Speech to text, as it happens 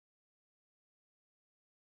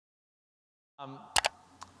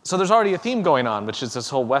So there's already a theme going on, which is this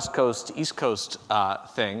whole West Coast, East Coast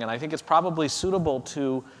thing. And I think it's probably suitable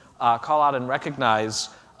to call out and recognize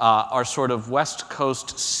our sort of West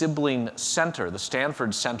Coast sibling center, the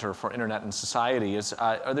Stanford Center for Internet and Society.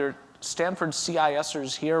 Are there Stanford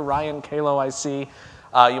CISers here? Ryan Kalo, I see.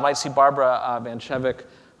 You might see Barbara Vanchevik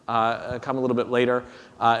come a little bit later.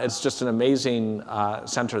 It's just an amazing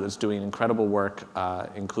center that's doing incredible work,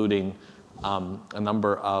 including a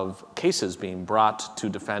number of cases being brought to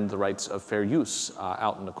defend the rights of fair use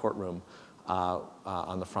out in the courtroom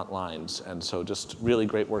on the front lines. And so just really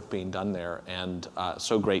great work being done there, and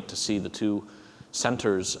so great to see the two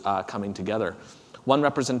centers coming together. One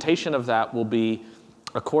representation of that will be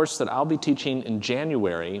a course that I'll be teaching in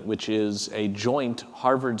January, which is a joint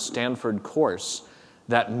Harvard-Stanford course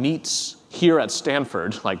that meets here at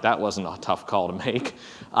Stanford. Like, that wasn't a tough call to make.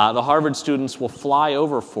 The Harvard students will fly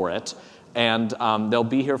over for it, and they'll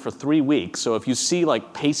be here for 3 weeks. So if you see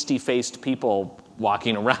like pasty-faced people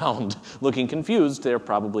walking around looking confused, they're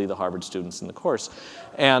probably the Harvard students in the course.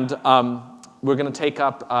 And we're going to take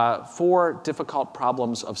up 4 difficult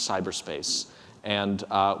problems of cyberspace. And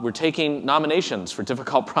we're taking nominations for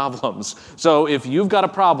difficult problems. So if you've got a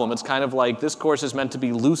problem, it's kind of like this course is meant to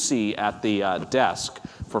be Lucy at the desk.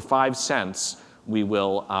 For 5 cents, we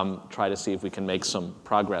will try to see if we can make some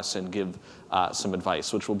progress and give some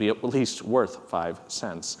advice, which will be at least worth 5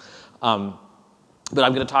 cents. But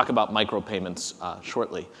I'm going to talk about micropayments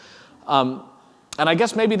shortly. And I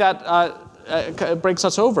guess maybe that breaks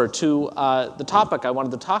us over to the topic I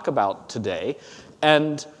wanted to talk about today.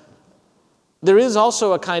 And there is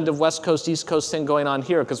also a kind of West Coast, East Coast thing going on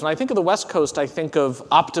here, because when I think of the West Coast, I think of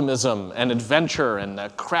optimism and adventure and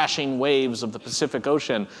the crashing waves of the Pacific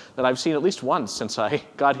Ocean that I've seen at least once since I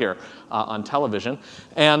got here on television.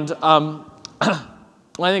 And when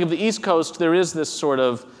I think of the East Coast, there is this sort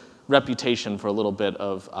of reputation for a little bit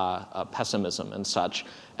of pessimism and such.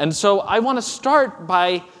 And so I want to start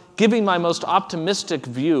by giving my most optimistic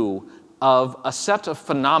view of a set of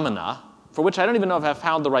phenomena for which I don't even know if I've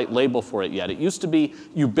found the right label for it yet. It used to be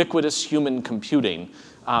Ubiquitous Human Computing,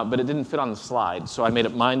 but it didn't fit on the slide, so I made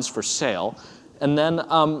it Mine's for Sale. And then,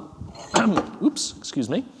 oops, excuse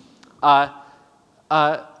me. What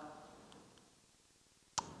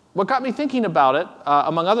got me thinking about it,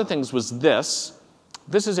 among other things, was this.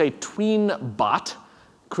 This is a Tween Bot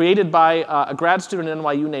created by a grad student at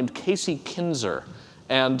NYU named Casey Kinzer.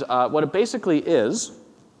 And what it basically is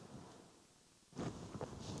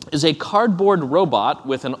a cardboard robot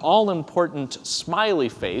with an all-important smiley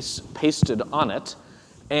face pasted on it.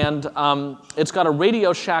 And it's got a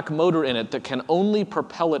Radio Shack motor in it that can only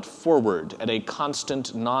propel it forward at a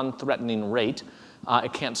constant, non-threatening rate.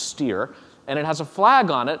 It can't steer. And it has a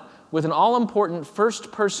flag on it with an all-important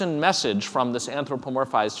first-person message from this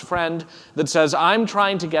anthropomorphized friend that says, "I'm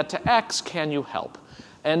trying to get to X, can you help?"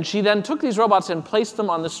 And she then took these robots and placed them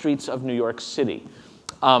on the streets of New York City.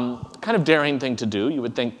 Kind of daring thing to do. You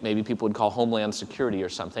would think maybe people would call Homeland Security or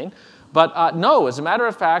something. But no, as a matter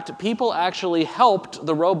of fact, people actually helped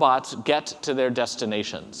the robots get to their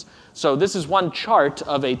destinations. So this is one chart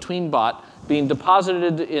of a Tween Bot being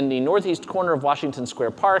deposited in the northeast corner of Washington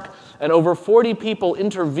Square Park, and over 40 people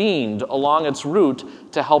intervened along its route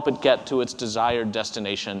to help it get to its desired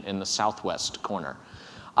destination in the southwest corner.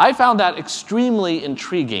 I found that extremely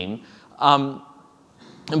intriguing.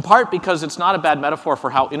 In part because it's not a bad metaphor for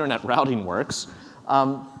how internet routing works.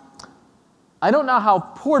 I don't know how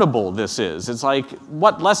portable this is. It's like,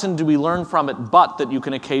 what lesson do we learn from it but that you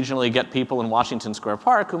can occasionally get people in Washington Square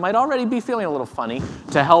Park who might already be feeling a little funny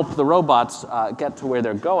to help the robots get to where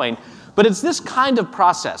they're going. But it's this kind of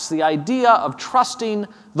process, the idea of trusting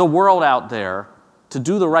the world out there to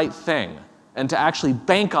do the right thing and to actually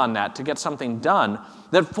bank on that to get something done,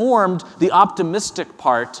 that formed the optimistic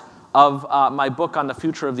part of my book on the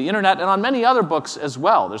future of the internet, and on many other books as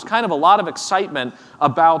well. There's kind of a lot of excitement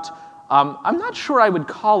about, I'm not sure I would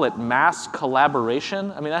call it mass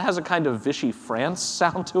collaboration. I mean, that has a kind of Vichy France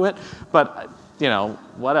sound to it, but, you know,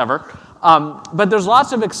 whatever. But there's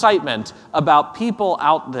lots of excitement about people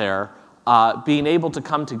out there being able to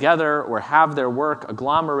come together or have their work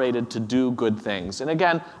agglomerated to do good things. And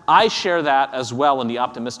again, I share that as well in the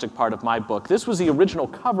optimistic part of my book. This was the original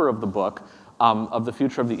cover of the book, of the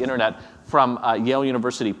future of the internet, from Yale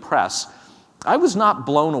University Press. I was not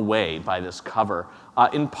blown away by this cover.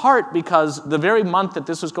 in part because the very month that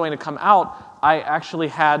this was going to come out, I actually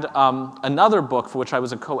had another book for which I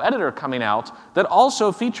was a co-editor coming out that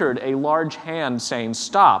also featured a large hand saying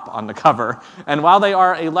stop on the cover. And while they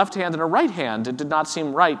are a left hand and a right hand, it did not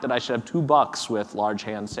seem right that I should have 2 bucks with large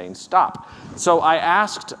hands saying stop. So I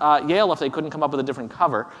asked Yale if they couldn't come up with a different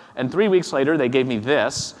cover. And 3 weeks later, they gave me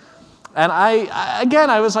this. And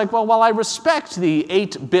I was like, well, while I respect the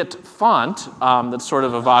 8-bit font that's sort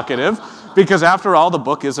of evocative, because after all, the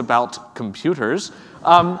book is about computers,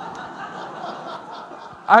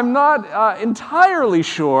 I'm not entirely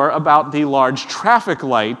sure about the large traffic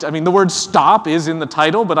light. I mean, the word stop is in the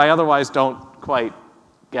title, but I otherwise don't quite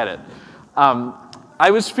get it.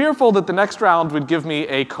 I was fearful that the next round would give me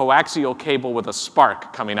a coaxial cable with a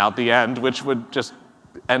spark coming out the end, which would just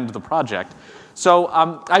end the project. So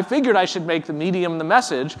I figured I should make the medium the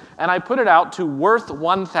message, and I put it out to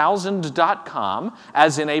worth1000.com,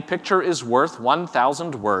 as in a picture is worth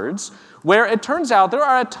 1,000 words, where it turns out there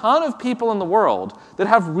are a ton of people in the world that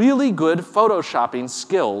have really good photoshopping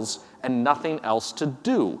skills and nothing else to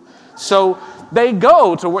do. So they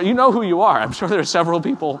go to where, you know who you are. I'm sure there are several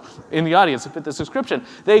people in the audience that fit this description.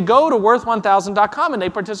 They go to worth1000.com and they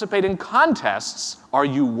participate in contests, Are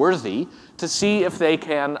You Worthy?, to see if they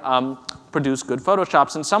can produce good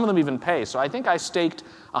photoshops, and some of them even pay. So I think I staked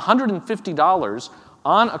 $150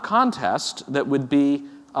 on a contest that would be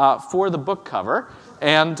for the book cover,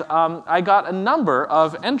 and I got a number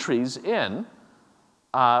of entries in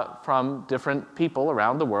from different people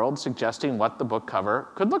around the world suggesting what the book cover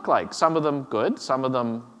could look like. Some of them good, some of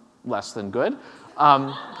them less than good.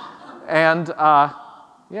 Yeah,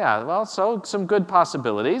 well, so some good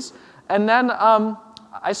possibilities. And then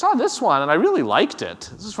I saw this one, and I really liked it.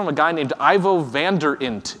 This is from a guy named Ivo van der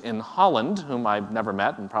Int in Holland, whom I've never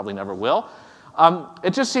met and probably never will.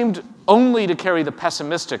 It just seemed only to carry the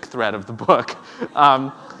pessimistic thread of the book.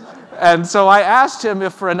 And so I asked him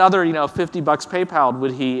if for another, $50 PayPal,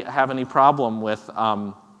 would he have any problem with,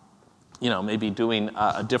 maybe doing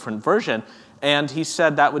a different version. And he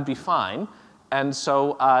said that would be fine. And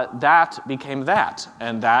so that became that.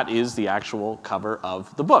 And that is the actual cover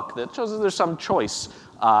of the book. That shows that there's some choice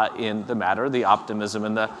in the matter, the optimism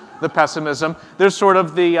and the pessimism. There's sort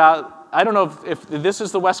of the, I don't know if this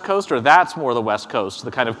is the West Coast or that's more the West Coast,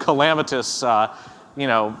 the kind of calamitous,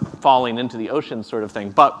 falling into the ocean sort of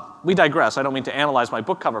thing. But we digress. I don't mean to analyze my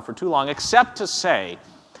book cover for too long, except to say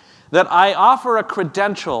that I offer a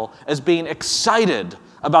credential as being excited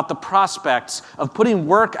about the prospects of putting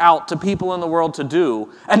work out to people in the world to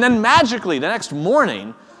do, and then magically the next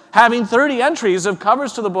morning having 30 entries of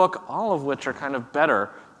covers to the book, all of which are kind of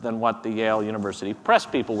better than what the Yale University press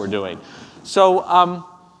people were doing. So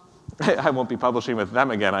I won't be publishing with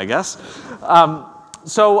them again, I guess.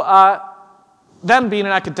 Then, being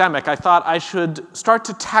an academic, I thought I should start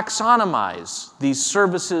to taxonomize these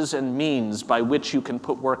services and means by which you can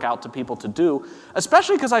put work out to people to do,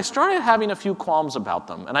 especially because I started having a few qualms about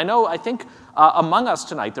them. And I think among us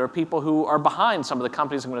tonight, there are people who are behind some of the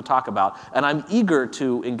companies I'm going to talk about, and I'm eager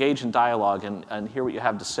to engage in dialogue and hear what you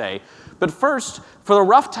have to say. But first, for the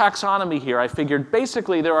rough taxonomy here, I figured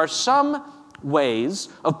basically there are some ways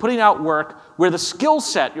of putting out work where the skill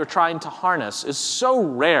set you're trying to harness is so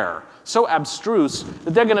rare, so abstruse,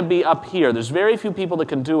 that they're going to be up here. There's very few people that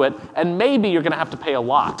can do it, and maybe you're going to have to pay a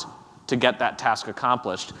lot to get that task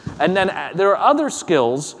accomplished. And then there are other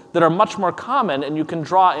skills that are much more common, and you can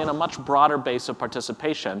draw in a much broader base of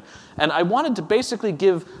participation. And I wanted to basically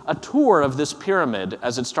give a tour of this pyramid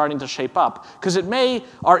as it's starting to shape up, because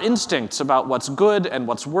our instincts about what's good and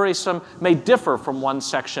what's worrisome may differ from one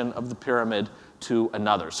section of the pyramid to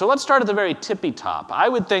another. So let's start at the very tippy top. I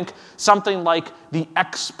would think something like the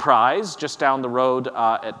X Prize, just down the road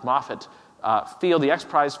at Moffett Field, the X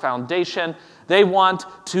Prize Foundation. They want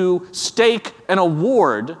to stake an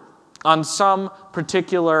award on some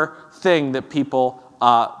particular thing that people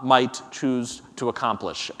might choose to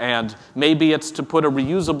accomplish. And maybe it's to put a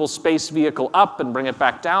reusable space vehicle up and bring it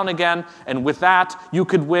back down again. And with that, you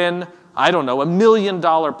could win, I don't know, $1 million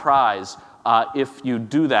prize if you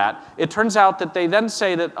do that. It turns out that they then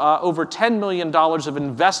say that over $10 million of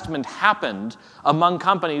investment happened among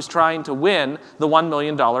companies trying to win the $1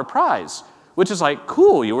 million prize, which is like,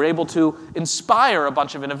 cool, you were able to inspire a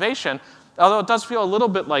bunch of innovation, although it does feel a little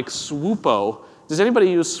bit like Swoopo. Does anybody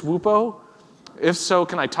use Swoopo? If so,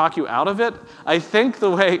 can I talk you out of it? I think the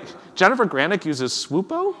way Jennifer Granick uses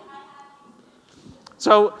Swoopo.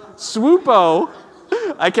 So Swoopo,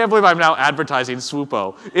 I can't believe I'm now advertising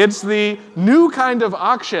Swoopo. It's the new kind of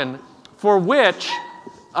auction for which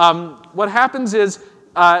what happens is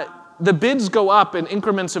the bids go up in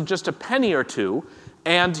increments of just a penny or two,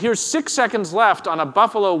 And here's 6 seconds left on a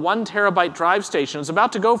Buffalo 1 terabyte drive station. It's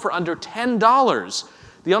about to go for under $10.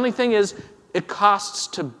 The only thing is, it costs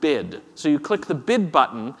to bid. So you click the bid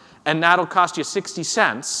button, and that'll cost you 60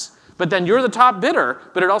 cents. But then you're the top bidder,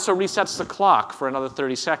 but it also resets the clock for another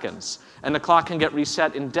 30 seconds. And the clock can get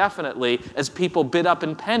reset indefinitely as people bid up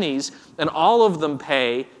in pennies, and all of them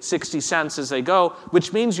pay 60 cents as they go,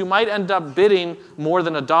 which means you might end up bidding more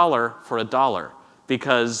than $1 for $1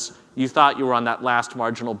 because you thought you were on that last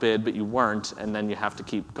marginal bid, but you weren't, and then you have to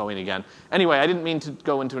keep going again. Anyway, I didn't mean to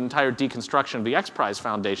go into an entire deconstruction of the X Prize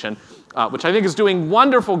Foundation, which I think is doing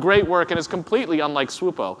wonderful, great work and is completely unlike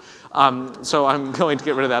Swoopo. So I'm going to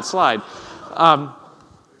get rid of that slide. All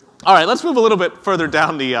right, let's move a little bit further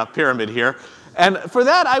down the pyramid here. And for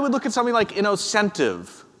that, I would look at something like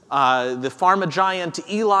Innocentive. The pharma giant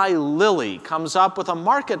Eli Lilly comes up with a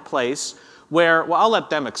marketplace where, well, I'll let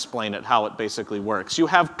them explain it, how it basically works. You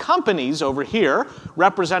have companies over here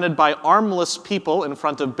represented by armless people in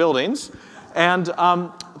front of buildings. And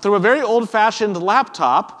through a very old-fashioned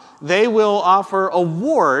laptop, they will offer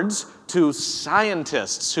awards to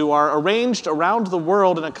scientists who are arranged around the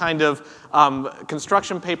world in a kind of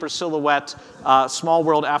construction paper silhouette, small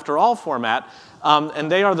world after all format.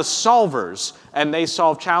 And they are the solvers, and they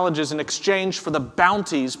solve challenges in exchange for the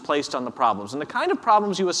bounties placed on the problems. And the kind of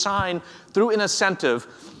problems you assign through Innocentive,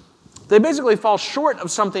 they basically fall short of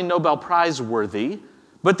something Nobel Prize worthy,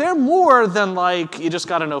 but they're more than like, you just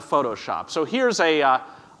got to know Photoshop. So here's a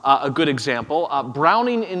good example.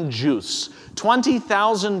 Browning in juice,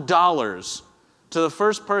 $20,000 to the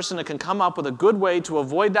first person that can come up with a good way to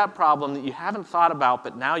avoid that problem that you haven't thought about,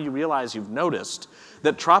 but now you realize you've noticed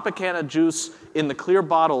that Tropicana juice in the clear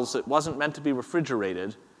bottles that wasn't meant to be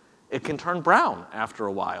refrigerated, it can turn brown after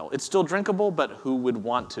a while. It's still drinkable, but who would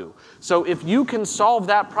want to? So if you can solve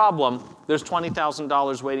that problem, there's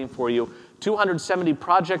 $20,000 waiting for you. 270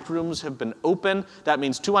 project rooms have been open. That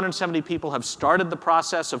means 270 people have started the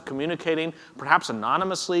process of communicating, perhaps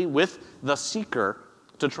anonymously, with the seeker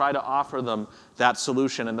to try to offer them that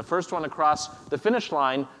solution. And the first one across the finish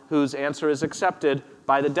line, whose answer is accepted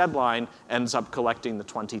by the deadline, ends up collecting the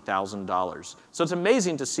 $20,000. So it's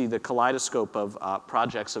amazing to see the kaleidoscope of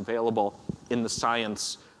projects available in the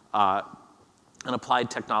science and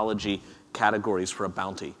applied technology categories for a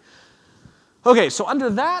bounty. Okay, so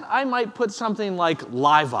under that, I might put something like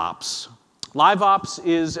LiveOps. LiveOps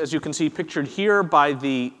is, as you can see pictured here, by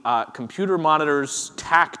the computer monitors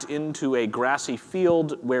tacked into a grassy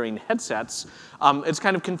field wearing headsets. It's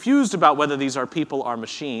kind of confused about whether these are people or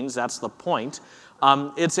machines. That's the point.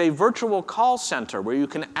 It's a virtual call center where you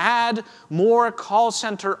can add more call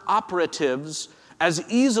center operatives as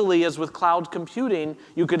easily as with cloud computing.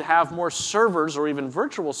 You could have more servers or even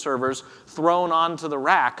virtual servers thrown onto the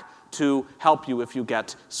rack to help you if you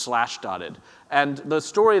get slash-dotted. And the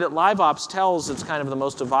story that LiveOps tells, it's kind of the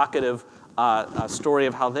most evocative story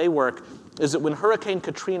of how they work, is that when Hurricane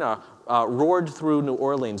Katrina roared through New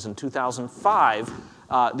Orleans in 2005,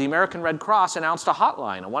 the American Red Cross announced a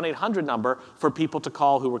hotline, a 1-800 number for people to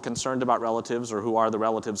call who were concerned about relatives or who are the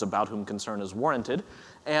relatives about whom concern is warranted.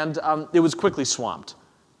 And it was quickly swamped.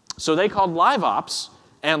 So they called LiveOps,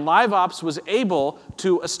 and LiveOps was able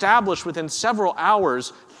to establish within several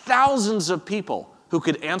hours thousands of people who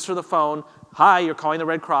could answer the phone. Hi, you're calling the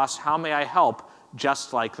Red Cross. How may I help?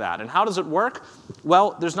 Just like that. And how does it work?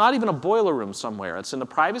 Well, there's not even a boiler room somewhere. It's in the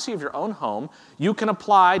privacy of your own home. You can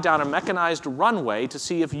apply down a mechanized runway to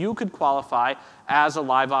see if you could qualify as a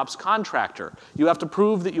LiveOps contractor. You have to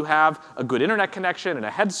prove that you have a good internet connection and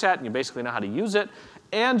a headset, and you basically know how to use it.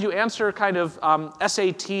 And you answer kind of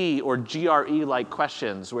SAT or GRE-like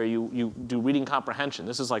questions where you do reading comprehension.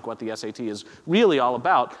 This is like what the SAT is really all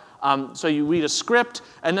about. So you read a script,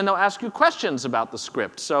 and then they'll ask you questions about the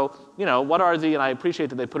script. So, you know, what are the, and I appreciate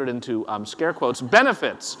that they put it into scare quotes,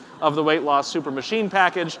 benefits of the weight loss super machine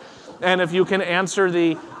package. And if you can answer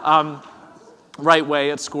the right way,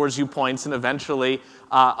 it scores you points. And eventually,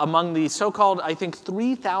 among the so-called, I think,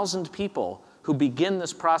 3,000 people who begin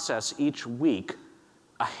this process each week,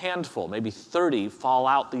 a handful, maybe 30, fall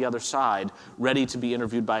out the other side, ready to be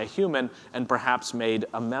interviewed by a human and perhaps made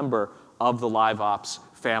a member of the LiveOps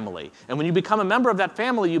family. And when you become a member of that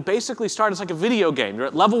family, you basically start, it's like a video game. You're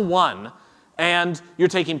at level 1, and you're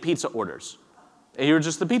taking pizza orders. And you're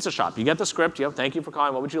just the pizza shop. You get the script, you know, thank you for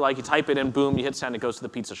calling, what would you like? You type it in, boom, you hit send, it goes to the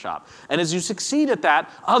pizza shop. And as you succeed at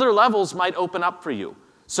that, other levels might open up for you.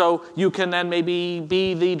 So you can then maybe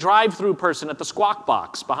be the drive-through person at the squawk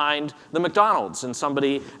box behind the McDonald's, and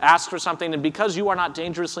somebody asks for something, and because you are not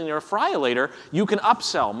dangerously near a fry-olator, you can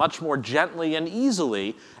upsell much more gently and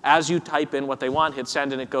easily as you type in what they want, hit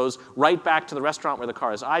send, and it goes right back to the restaurant where the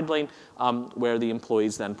car is idling, where the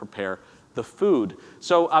employees then prepare the food.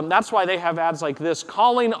 So that's why they have ads like this,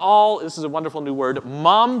 calling all, this is a wonderful new word,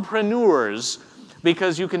 mompreneurs,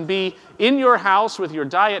 because you can be in your house with your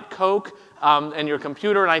Diet Coke and your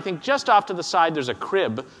computer, and I think just off to the side there's a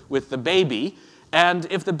crib with the baby, and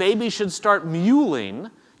if the baby should start mewling,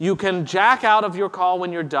 you can jack out of your call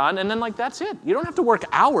when you're done, and then that's it. You don't have to work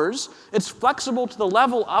hours. It's flexible to the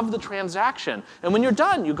level of the transaction, and when you're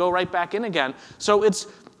done, you go right back in again. So it's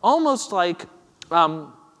almost like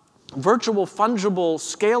virtual, fungible,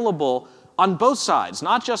 scalable on both sides,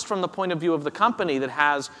 not just from the point of view of the company that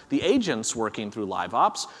has the agents working through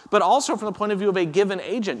LiveOps, but also from the point of view of a given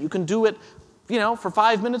agent. You can do it for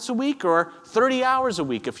 5 minutes a week or 30 hours a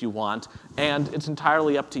week if you want, and it's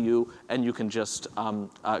entirely up to you, and you can just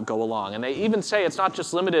go along. And they even say it's not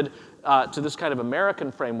just limited to this kind of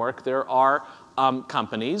American framework. There are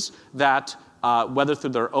companies that whether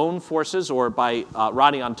through their own forces or by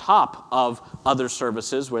riding on top of other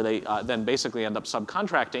services where they then basically end up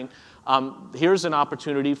subcontracting, here's an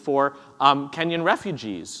opportunity for Kenyan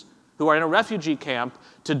refugees who are in a refugee camp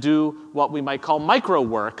to do what we might call micro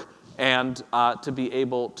work and to be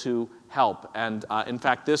able to help. And in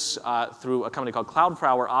fact, this, through a company called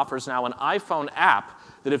Cloudflower, offers now an iPhone app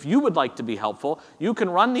that if you would like to be helpful, you can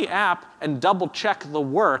run the app and double check the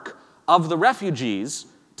work of the refugees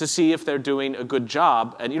to see if they're doing a good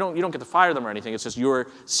job. And you don't get to fire them or anything. It's just you're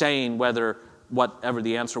saying whether whatever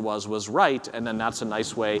the answer was right, and then that's a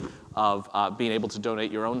nice way of being able to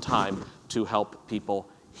donate your own time to help people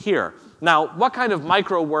here. Now, what kind of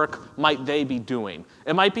micro work might they be doing?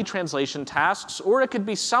 It might be translation tasks, or it could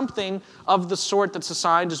be something of the sort that's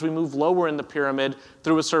assigned as we move lower in the pyramid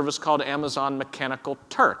through a service called Amazon Mechanical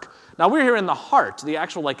Turk. Now, we're here in the heart, the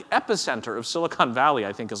actual epicenter of Silicon Valley,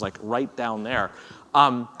 I think, is right down there.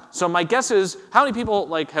 So my guess is, how many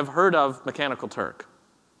people have heard of Mechanical Turk?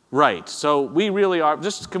 Right. So we really are.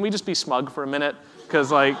 Can we just be smug for a minute? Because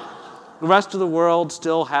the rest of the world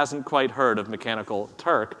still hasn't quite heard of Mechanical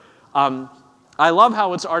Turk. I love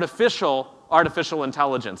how it's artificial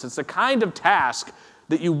intelligence. It's the kind of task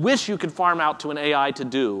that you wish you could farm out to an AI to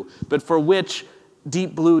do, but for which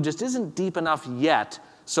Deep Blue just isn't deep enough yet.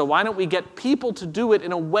 So why don't we get people to do it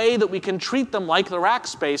in a way that we can treat them like the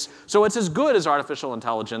rackspace so it's as good as artificial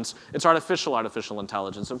intelligence. It's artificial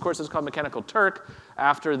intelligence. Of course, it's called Mechanical Turk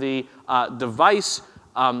after the device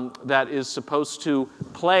that is supposed to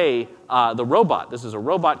play the robot. This is a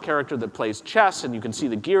robot character that plays chess, and you can see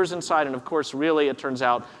the gears inside. And of course, really, it turns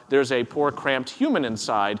out there's a poor, cramped human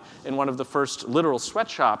inside in one of the first literal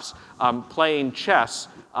sweatshops playing chess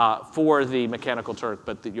for the Mechanical Turk,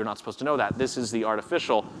 but you're not supposed to know that. This is the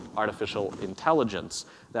artificial intelligence.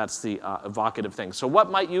 That's the evocative thing. So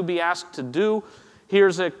what might you be asked to do?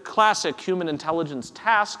 Here's a classic human intelligence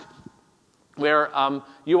task where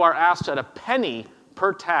you are asked at a penny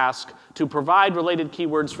per task to provide related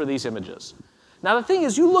keywords for these images. Now, the thing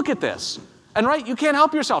is, you look at this, and you can't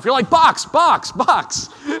help yourself. You're like, box, box, box.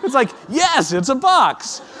 It's like, yes, it's a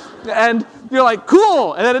box. And you're like,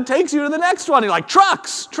 cool. And then it takes you to the next one. You're like,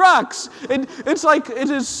 trucks, trucks. And it's like,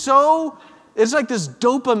 it's like this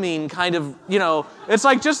dopamine kind of, it's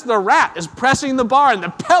like just the rat is pressing the bar and the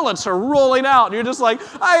pellets are rolling out. And you're just like,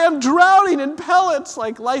 I am drowning in pellets.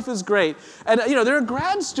 Life is great. And, there are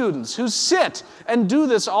grad students who sit and do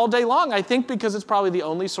this all day long, I think because it's probably the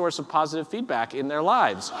only source of positive feedback in their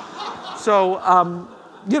lives. So,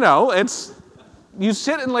 you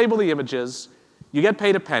sit and label the images. You get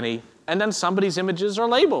paid a penny, and then somebody's images are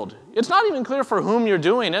labeled. It's not even clear for whom you're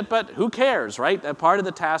doing it, but who cares, right? That part of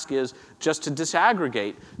the task is just to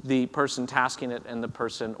disaggregate the person tasking it and the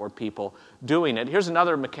person or people doing it. Here's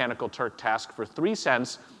another Mechanical Turk task for 3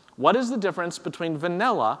 cents. What is the difference between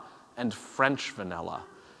vanilla and French vanilla?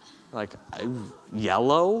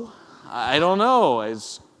 Yellow? I don't know.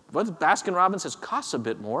 What Baskin-Robbins says costs a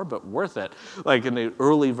bit more, but worth it, in the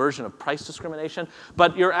early version of price discrimination.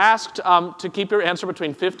 But you're asked to keep your answer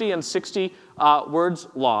between 50 and 60 words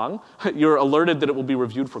long. You're alerted that it will be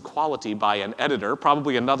reviewed for quality by an editor,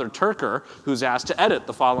 probably another Turker who's asked to edit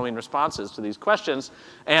the following responses to these questions.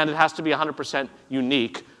 And it has to be 100%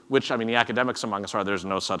 unique which, I mean, the academics among us are, there's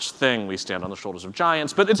no such thing, we stand on the shoulders of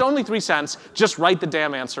giants, but it's only 3 cents, just write the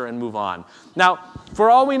damn answer and move on. Now, for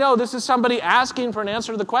all we know, this is somebody asking for an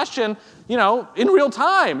answer to the question, you know, in real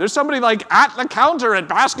time. There's somebody like at the counter at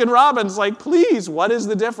Baskin-Robbins, like, please, what is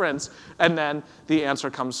the difference? And then the answer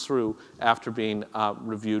comes through after being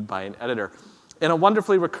reviewed by an editor. In a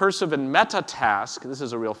wonderfully recursive and meta task, this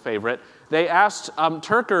is a real favorite, they asked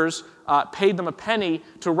Turkers, paid them a penny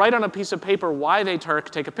to write on a piece of paper why they Turk,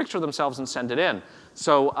 take a picture of themselves, and send it in.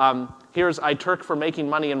 So here's I Turk for making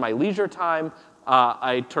money in my leisure time,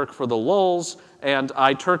 I Turk for the lulz, and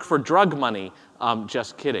I Turk for drug money,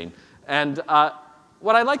 just kidding. And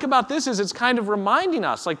what I like about this is it's kind of reminding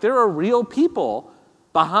us, like, there are real people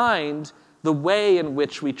behind the way in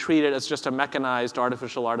which we treat it as just a mechanized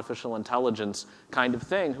artificial intelligence kind of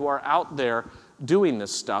thing who are out there doing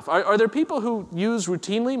this stuff. Are there people who use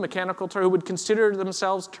routinely mechanical Turk who would consider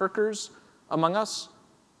themselves Turkers among us?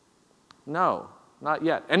 No, not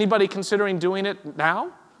yet. Anybody considering doing it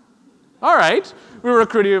now? All right, we're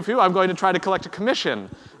recruiting a few. I'm going to try to collect a commission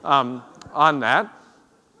on that.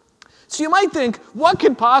 So you might think, what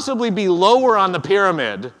could possibly be lower on the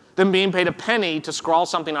pyramid than being paid a penny to scrawl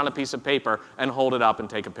something on a piece of paper and hold it up and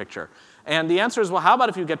take a picture? And the answer is, well, how about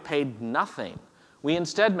if you get paid nothing? We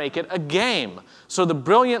instead make it a game. So the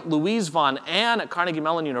brilliant Louise von Ahn at Carnegie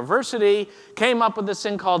Mellon University came up with this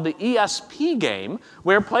thing called the ESP game,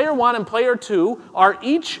 where player 1 and player 2 are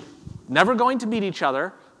each never going to meet each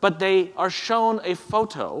other, but they are shown a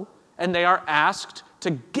photo, and they are asked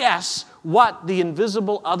to guess what the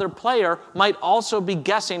invisible other player might also be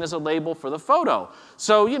guessing as a label for the photo.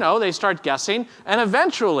 So, you know, they start guessing, and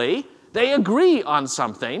eventually they agree on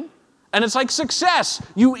something, and it's like success.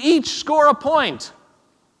 You each score a point.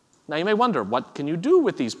 Now, you may wonder, what can you do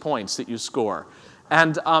with these points that you score?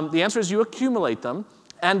 And the answer is you accumulate them,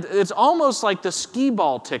 and it's almost like the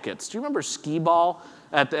skee-ball tickets. Do you remember skee-ball?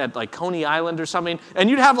 At like Coney Island or something, and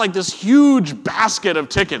you'd have like this huge basket of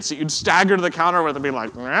tickets that you'd stagger to the counter with and be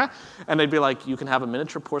like, eh? And they'd be like, you can have a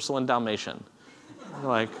miniature porcelain Dalmatian. You're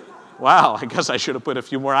like, wow, I guess I should have put a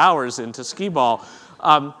few more hours into skee-ball.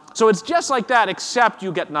 So it's just like that, except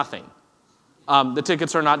you get nothing. The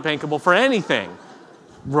tickets are not bankable for anything,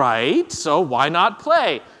 right? So why not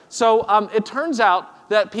play? So it turns out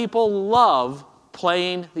that people love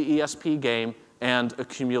playing the ESP game and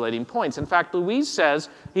accumulating points. In fact, Louise says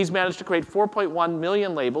he's managed to create 4.1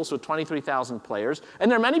 million labels with 23,000 players, and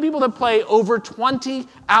there are many people that play over 20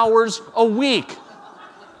 hours a week.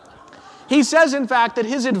 He says, in fact, that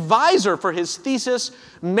his advisor for his thesis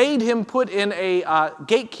made him put in a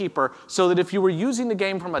gatekeeper so that if you were using the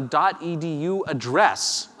game from a .edu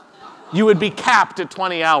address, you would be capped at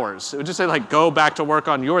 20 hours. It would just say, like, go back to work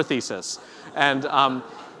on your thesis. And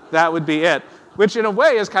that would be it. Which, in a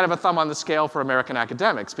way, is kind of a thumb on the scale for American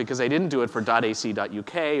academics, because they didn't do it for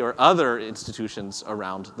 .ac.uk or other institutions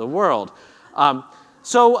around the world.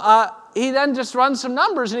 He then just runs some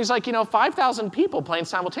numbers, and he's like, you know, 5,000 people playing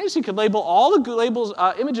simultaneously could label all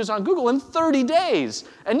the images on Google in 30 days.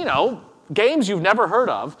 And, you know, games you've never heard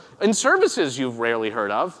of, and services you've rarely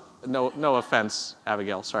heard of. No offense,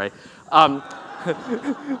 Abigail, sorry.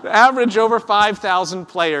 Average over 5,000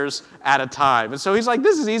 players at a time. And so he's like,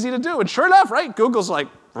 this is easy to do. And sure enough, right, Google's like,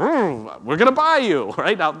 we're going to buy you,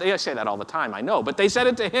 right? Now, they say that all the time, I know. But they said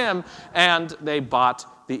it to him, and they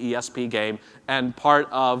bought the ESP game. And part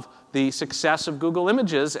of the success of Google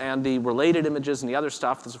Images and the related images and the other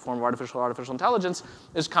stuff that's a form of artificial intelligence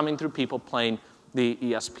is coming through people playing the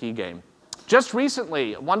ESP game. Just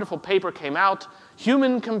recently, a wonderful paper came out,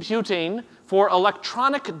 Human Computing for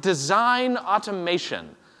Electronic Design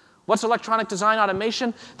Automation. What's electronic design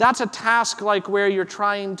automation? That's a task like where you're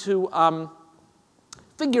trying to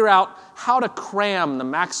figure out how to cram the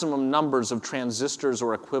maximum numbers of transistors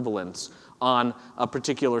or equivalents on a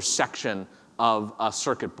particular section of a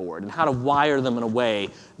circuit board, and how to wire them in a way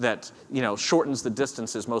that, you know, shortens the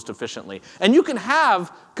distances most efficiently. And you can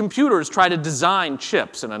have computers try to design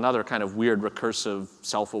chips in another kind of weird, recursive,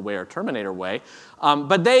 self-aware Terminator way,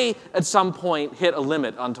 but they, at some point, hit a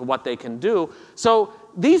limit onto what they can do. So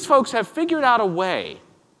these folks have figured out a way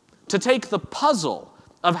to take the puzzle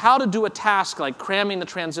of how to do a task like cramming the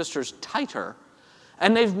transistors tighter,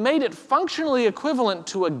 and they've made it functionally equivalent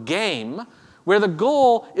to a game where the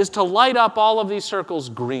goal is to light up all of these circles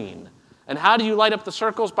green. And how do you light up the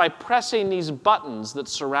circles? By pressing these buttons that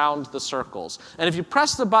surround the circles. And if you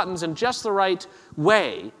press the buttons in just the right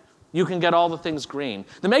way, you can get all the things green.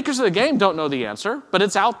 The makers of the game don't know the answer, but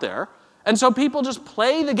it's out there. And so people just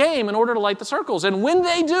play the game in order to light the circles. And when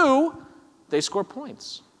they do, they score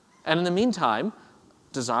points. And in the meantime,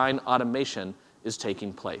 design automation is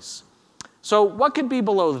taking place. So what could be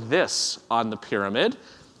below this on the pyramid?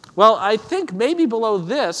 Well, I think maybe below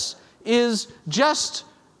this is just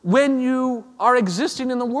when you are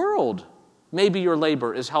existing in the world. Maybe your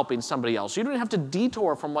labor is helping somebody else. You don't have to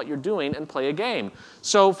detour from what you're doing and play a game.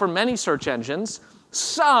 So for many search engines,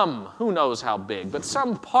 some, who knows how big, but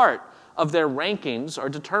some part of their rankings are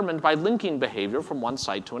determined by linking behavior from one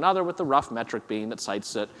site to another, with the rough metric being that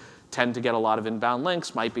sites that tend to get a lot of inbound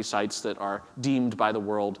links might be sites that are deemed by the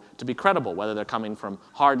world to be credible, whether they're coming from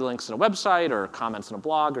hard links in a website or comments in a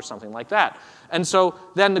blog or something like that. And so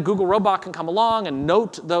then the Google robot can come along and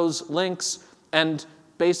note those links and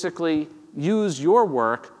basically use your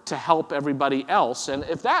work to help everybody else. And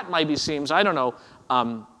if that maybe seems, I don't know,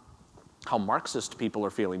 how Marxist people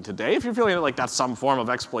are feeling today. If you're feeling like that's some form of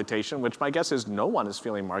exploitation, which my guess is no one is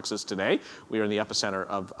feeling Marxist today. We are in the epicenter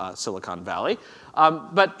of Silicon Valley.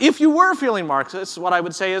 But if you were feeling Marxist, what I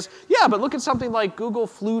would say is, yeah, but look at something like Google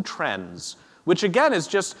Flu Trends, which again is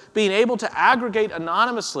just being able to aggregate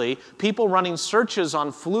anonymously people running searches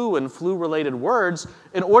on flu and flu-related words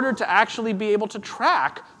in order to actually be able to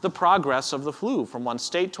track the progress of the flu from one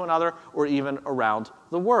state to another or even around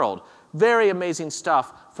the world. Very amazing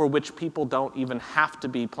stuff for which people don't even have to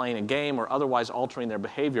be playing a game or otherwise altering their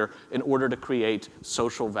behavior in order to create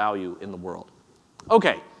social value in the world.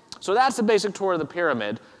 Okay, so that's the basic tour of the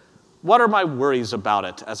pyramid. What are my worries about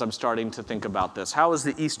it as I'm starting to think about this? How is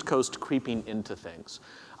the East Coast creeping into things?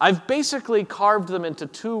 I've basically carved them into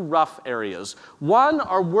two rough areas. One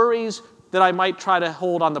are worries that I might try to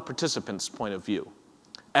hold on the participant's point of view.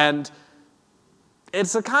 And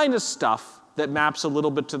it's the kind of stuff that maps a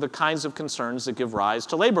little bit to the kinds of concerns that give rise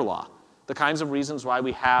to labor law. The kinds of reasons why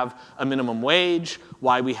we have a minimum wage,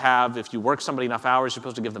 why we have, if you work somebody enough hours, you're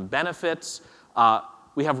supposed to give them benefits.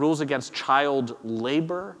 We have rules against child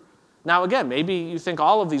labor. Now again, maybe you think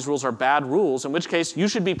all of these rules are bad rules, in which case you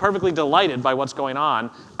should be perfectly delighted by what's going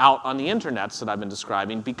on out on the internets that I've been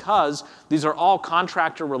describing, because these are all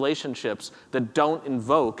contractor relationships that don't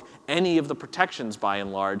invoke any of the protections, by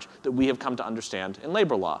and large, that we have come to understand in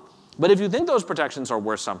labor law. But if you think those protections are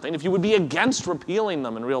worth something, if you would be against repealing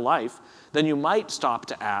them in real life, then you might stop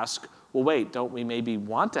to ask, well, wait, don't we maybe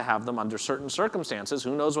want to have them under certain circumstances,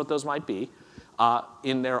 who knows what those might be,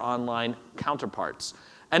 in their online counterparts?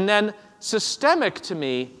 And then systemic, to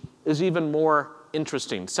me, is even more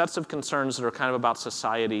interesting, sets of concerns that are kind of about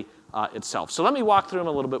society itself. So let me walk through them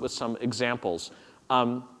a little bit with some examples.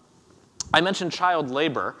 I mentioned child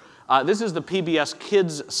labor. This is the PBS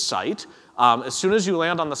Kids site. As soon as you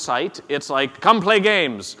land on the site, it's like, come play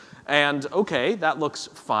games. And OK, that looks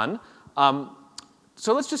fun.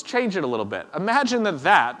 So let's just change it a little bit. Imagine that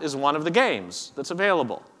that is one of the games that's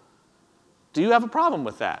available. Do you have a problem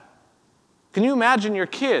with that? Can you imagine your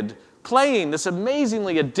kid playing this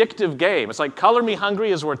amazingly addictive game? It's like Color Me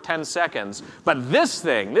Hungry is worth 10 seconds. But this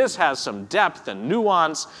thing, this has some depth and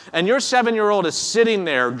nuance. And your 7-year-old is sitting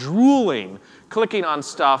there drooling, clicking on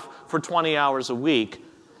stuff for 20 hours a week,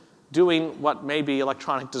 doing what may be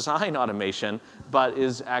electronic design automation, but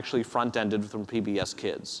is actually front-ended from PBS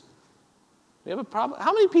Kids. We have a problem.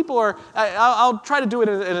 How many people are, I'll try to do it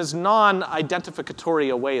in as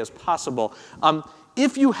non-identificatory a way as possible.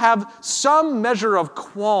 If you have some measure of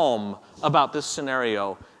qualm about this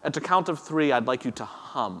scenario, at the count of 3, I'd like you to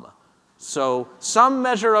hum. So some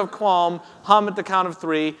measure of qualm, hum at the count of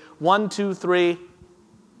 3. 1, 2, 3.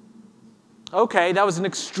 OK, that was an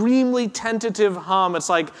extremely tentative hum. It's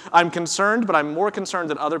like, I'm concerned, but I'm more concerned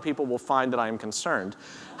that other people will find that I am concerned.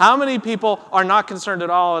 How many people are not concerned at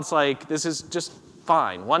all? It's like, this is just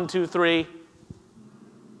fine. 1, 2, 3.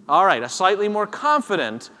 All right, a slightly more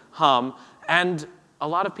confident hum. And a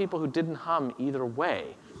lot of people who didn't hum either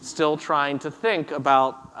way, still trying to think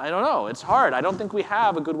about, I don't know, it's hard. I don't think we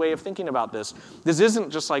have a good way of thinking about this. This isn't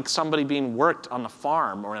just like somebody being worked on a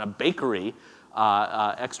farm or in a bakery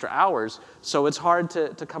extra hours, so it's hard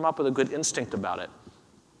to come up with a good instinct about it.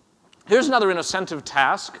 Here's another Innocentive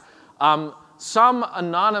task. Some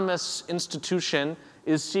anonymous institution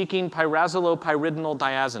is seeking pyrazolopyridinal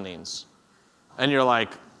diazonines. And you're like,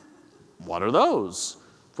 what are those?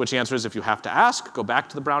 Which the answer is, if you have to ask, go back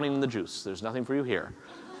to the brownie and the juice. There's nothing for you here.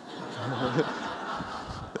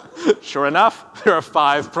 Sure enough, there are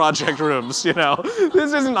 5 project rooms, you know.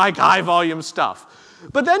 This isn't like high-volume stuff.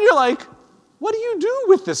 But then you're like, what do you do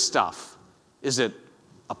with this stuff? Is it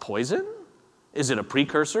a poison? Is it a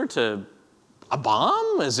precursor to a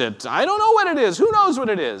bomb? Is it, I don't know what it is. Who knows what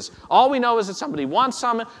it is? All we know is that somebody wants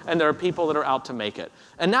some, and there are people that are out to make it.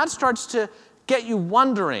 And that starts to get you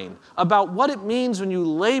wondering about what it means when you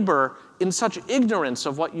labor in such ignorance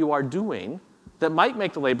of what you are doing that might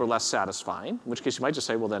make the labor less satisfying, in which case you might just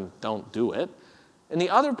say, well, then don't do it. And the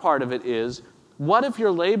other part of it is, what if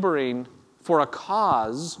you're laboring for a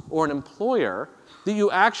cause or an employer that you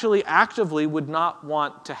actually actively would not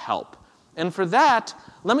want to help? And for that,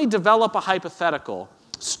 let me develop a hypothetical,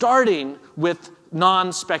 starting with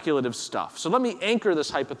non-speculative stuff. So let me anchor this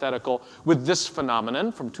hypothetical with this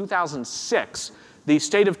phenomenon from 2006. The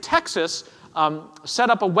state of Texas set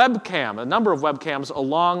up a webcam, a number of webcams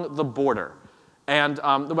along the border. And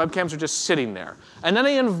the webcams are just sitting there. And then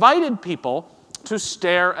they invited people to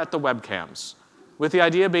stare at the webcams, with the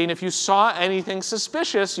idea being if you saw anything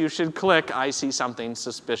suspicious, you should click, I see something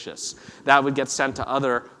suspicious. That would get sent to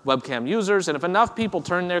other webcam users, and if enough people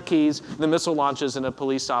turn their keys, the missile launches and a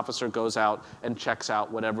police officer goes out and checks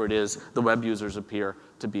out whatever it is the web users appear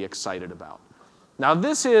to be excited about. Now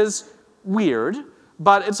this is weird,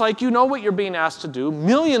 but it's like you know what you're being asked to do.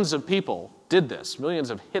 Millions of people did this. Millions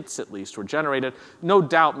of hits, at least, were generated, no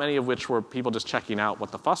doubt many of which were people just checking out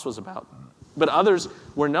what the fuss was about. But others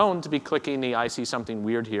were known to be clicking the I see something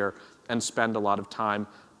weird here and spend a lot of time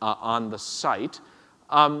on the site.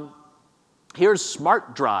 Here's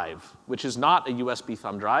Smart Drive, which is not a USB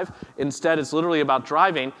thumb drive. Instead, it's literally about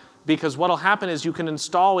driving, because what will happen is you can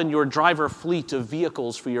install in your driver fleet of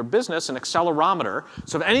vehicles for your business an accelerometer.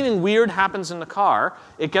 So if anything weird happens in the car,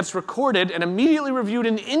 it gets recorded and immediately reviewed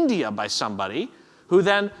in India by somebody who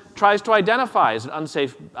then tries to identify as an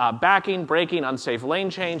unsafe backing, braking, unsafe lane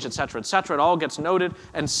change, et cetera, et cetera. It all gets noted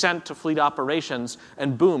and sent to fleet operations,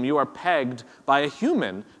 and boom, you are pegged by a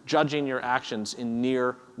human judging your actions in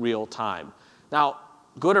near real time. Now,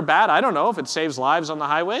 good or bad, I don't know. If it saves lives on the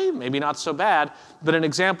highway, maybe not so bad. But an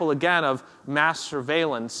example, again, of mass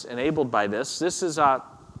surveillance enabled by this. This is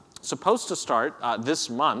supposed to start this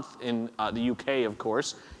month in the UK, of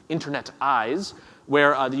course, Internet Eyes,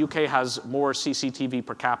 where the UK has more CCTV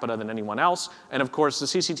per capita than anyone else. And of course, the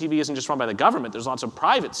CCTV isn't just run by the government. There's lots of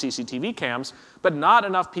private CCTV cams, but not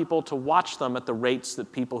enough people to watch them at the rates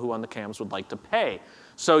that people who own the cams would like to pay.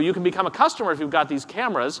 So you can become a customer if you've got these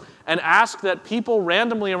cameras and ask that people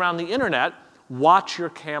randomly around the internet watch your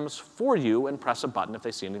cams for you and press a button if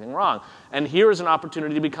they see anything wrong. And here is an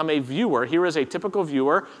opportunity to become a viewer. Here is a typical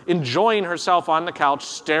viewer enjoying herself on the couch,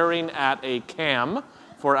 staring at a cam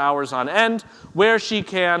for hours on end, where she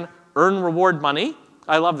can earn reward money.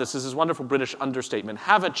 I love this. This is wonderful British understatement.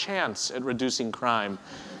 Have a chance at reducing crime.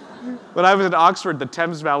 When I was in Oxford, the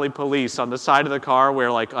Thames Valley Police on the side of the car,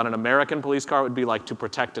 where like on an American police car it would be like to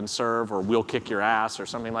protect and serve, or we'll kick your ass, or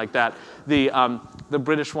something like that. The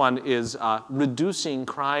British one is reducing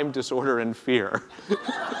crime, disorder, and fear.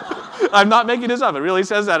 I'm not making this up. It really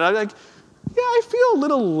says that. I'm like, yeah, I feel a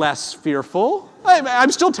little less fearful.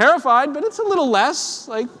 I'm still terrified, but it's a little less.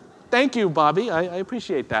 Like, thank you, Bobby. I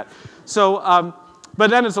appreciate that. So, but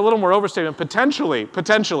then it's a little more overstatement.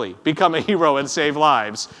 Potentially become a hero and save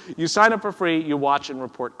lives. You sign up for free. You watch and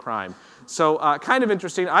report crime. So kind of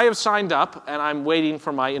interesting. I have signed up, and I'm waiting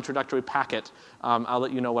for my introductory packet. I'll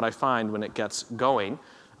let you know what I find when it gets going.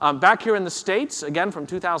 Back here in the States, again from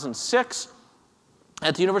 2006,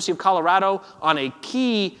 at the University of Colorado, on a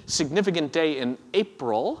key significant day in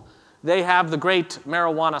April, they have the great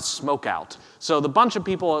marijuana smokeout. So the bunch of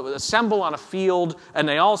people assemble on a field, and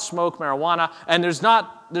they all smoke marijuana. And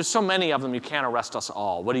there's so many of them, you can't arrest us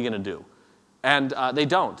all. What are you going to do? And they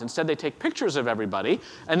don't. Instead, they take pictures of everybody,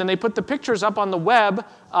 and then they put the pictures up on the web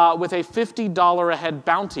with a $50 a head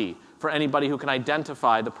bounty for anybody who can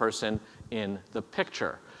identify the person in the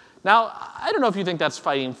picture. Now, I don't know if you think that's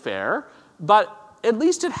fighting fair, but at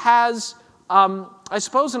least it has, I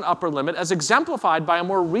suppose, an upper limit, as exemplified by a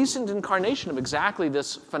more recent incarnation of exactly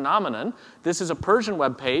this phenomenon. This is a Persian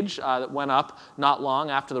web page that went up not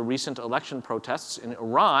long after the recent election protests in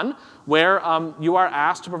Iran, where you are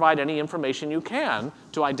asked to provide any information you can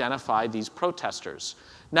to identify these protesters.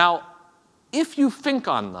 Now, if you think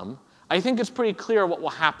on them, I think it's pretty clear what will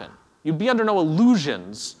happen. You'd be under no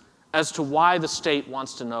illusions as to why the state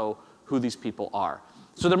wants to know who these people are.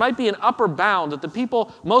 So there might be an upper bound that the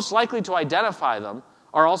people most likely to identify them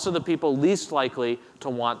are also the people least likely to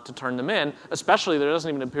want to turn them in, especially there doesn't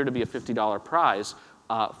even appear to be a $50 prize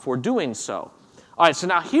for doing so. All right, so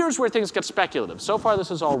now here's where things get speculative. So far,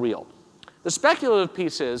 this is all real. The speculative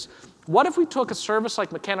piece is, what if we took a service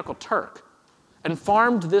like Mechanical Turk and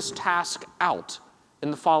farmed this task out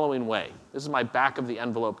in the following way? This is my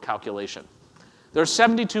back-of-the-envelope calculation. There are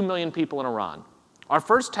 72 million people in Iran. Our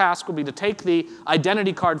first task will be to take the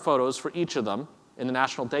identity card photos for each of them in the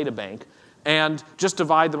National Data Bank and just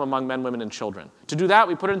divide them among men, women, and children. To do that,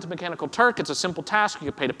 we put it into Mechanical Turk. It's a simple task. You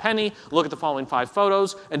get paid a penny, look at the following 5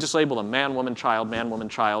 photos, and just label them man, woman, child,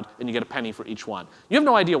 and you get a penny for each one. You have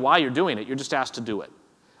no idea why you're doing it. You're just asked to do it.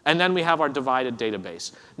 And then we have our divided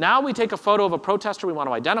database. Now we take a photo of a protester we want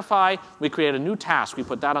to identify. We create a new task. We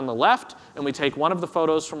put that on the left, and we take one of the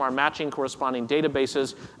photos from our matching corresponding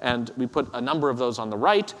databases, and we put a number of those on the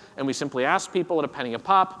right, and we simply ask people at a penny a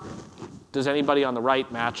pop, does anybody on the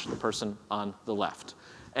right match the person on the left?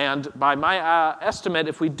 And by my estimate,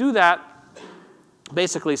 if we do that,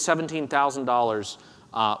 basically $17,000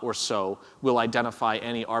 or so will identify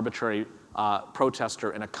any arbitrary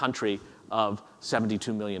protester in a country of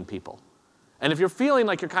 72 million people. And if you're feeling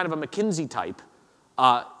like you're kind of a McKinsey type,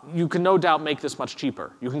 you can no doubt make this much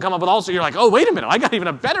cheaper. You can come up with also, you're like, oh, wait a minute, I got even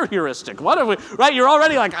a better heuristic. What have we, right? You're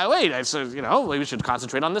already like, oh, wait, I said, you know, we should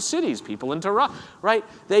concentrate on the cities, people in Tehran, right?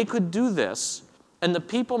 They could do this, and the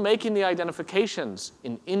people making the identifications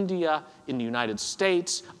in India, in the United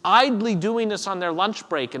States, idly doing this on their lunch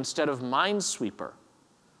break instead of Minesweeper,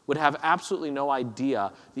 would have absolutely no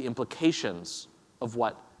idea the implications of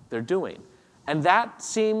what they're doing. And that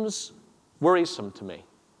seems worrisome to me.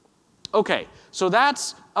 OK, so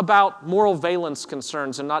that's about moral valence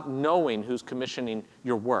concerns and not knowing who's commissioning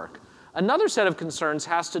your work. Another set of concerns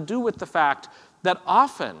has to do with the fact that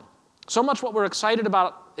often, so much what we're excited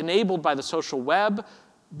about enabled by the social web,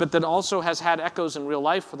 but that also has had echoes in real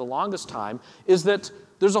life for the longest time, is that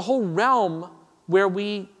there's a whole realm where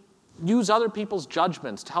we use other people's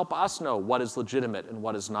judgments to help us know what is legitimate and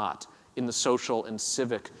what is not in the social and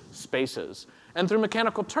civic spaces. And through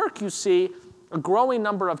Mechanical Turk, you see a growing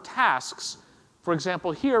number of tasks. For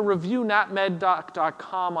example, here, review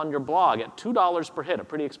natmed.com on your blog at $2 per hit, a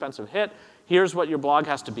pretty expensive hit. Here's what your blog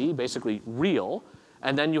has to be, basically real.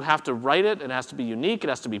 And then you have to write it. It has to be unique. It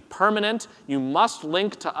has to be permanent. You must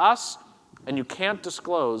link to us. And you can't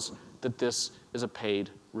disclose that this is a paid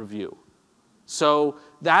review. So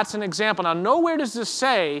that's an example. Now, nowhere does this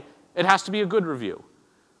say it has to be a good review.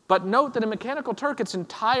 But note that in Mechanical Turk, it's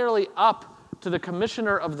entirely up to the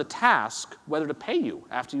commissioner of the task whether to pay you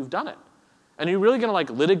after you've done it. And are you really going to like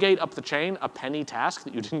litigate up the chain a penny task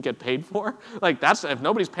that you didn't get paid for? Like that's, if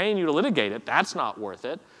nobody's paying you to litigate it, that's not worth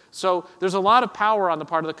it. So there's a lot of power on the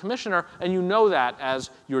part of the commissioner, and you know that as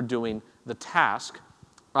you're doing the task.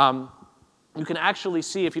 You can actually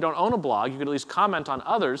see, if you don't own a blog, you can at least comment on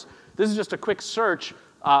others. This is just a quick search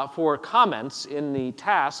for comments in the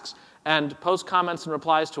tasks, and post comments and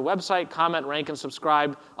replies to a website, comment, rank, and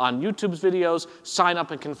subscribe on YouTube's videos, sign up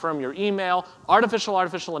and confirm your email,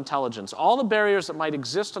 artificial intelligence, all the barriers that might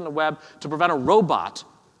exist on the web to prevent a robot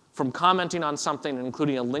from commenting on something and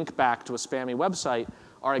including a link back to a spammy website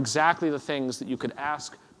are exactly the things that you could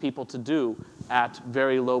ask people to do at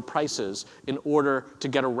very low prices in order to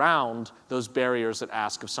get around those barriers that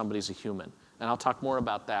ask if somebody's a human. And I'll talk more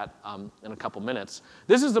about that in a couple minutes.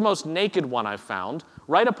 This is the most naked one I've found.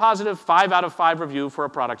 Write a positive 5 out of 5 review for a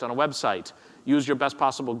product on a website. Use your best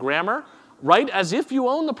possible grammar. Write as if you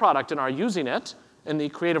own the product and are using it. In the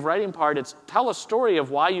creative writing part, it's tell a story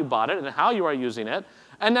of why you bought it and how you are using it.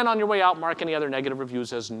 And then on your way out, mark any other negative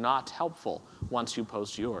reviews as not helpful once you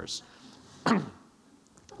post yours.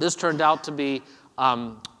 This turned out to be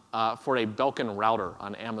for a Belkin router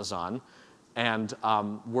on Amazon. And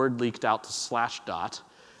word leaked out to Slashdot.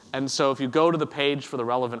 And so if you go to the page for the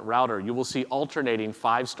relevant router, you will see alternating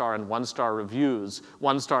 5-star and 1-star reviews.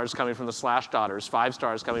 1 stars coming from the Slashdotters, 5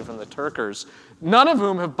 stars coming from the Turkers, none of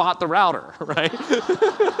whom have bought the router, right?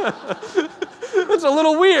 It's a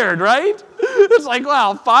little weird, right? It's like,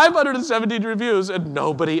 wow, 517 reviews and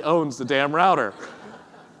nobody owns the damn router.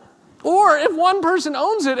 Or if one person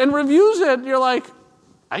owns it and reviews it, you're like,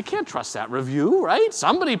 I can't trust that review, right?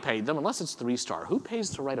 Somebody paid them, unless it's 3-star. Who pays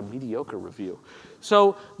to write a mediocre review?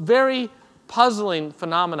 So very puzzling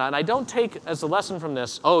phenomena. And I don't take as a lesson from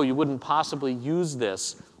this, oh, you wouldn't possibly use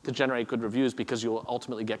this to generate good reviews because you'll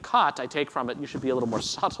ultimately get caught. I take from it you should be a little more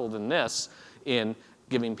subtle than this in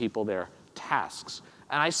giving people their tasks.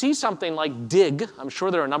 And I see something like Dig. I'm sure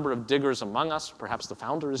there are a number of diggers among us. Perhaps the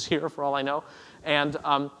founder is here, for all I know. And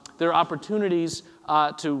there are opportunities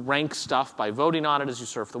to rank stuff by voting on it as you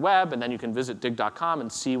surf the web, and then you can visit dig.com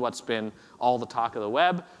and see what's been all the talk of the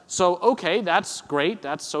web. So, OK, that's great.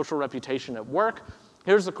 That's social reputation at work.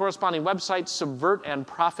 Here's the corresponding website,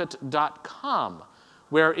 subvertandprofit.com,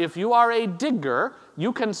 where if you are a digger,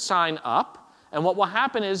 you can sign up. And what will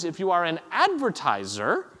happen is if you are an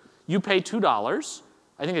advertiser, you pay $2.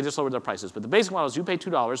 I think I just lowered their prices, but the basic model is you pay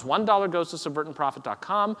 $2. $1 goes to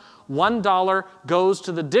subvertandprofit.com. $1 goes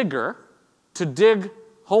to the digger to dig,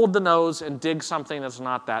 hold the nose, and dig something that's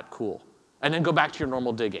not that cool, and then go back to your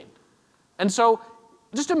normal digging. And so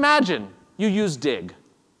just imagine you use Dig,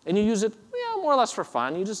 and you use it more or less for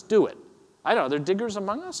fun. You just do it. I don't know. Are there diggers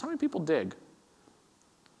among us? How many people dig?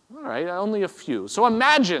 All right, only a few. So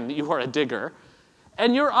imagine that you are a digger,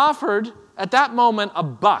 And you're offered, at that moment, a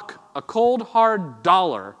buck, a cold, hard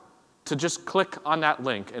dollar, to just click on that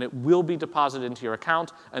link, and it will be deposited into your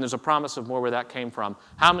account, and there's a promise of more where that came from.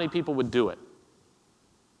 How many people would do it?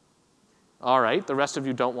 All right, the rest of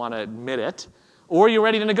you don't want to admit it. Or you're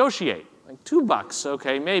ready to negotiate. Like $2,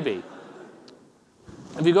 okay, maybe.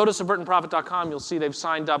 If you go to subvertandprofit.com, you'll see they've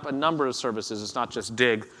signed up a number of services. It's not just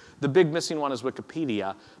Dig. The big missing one is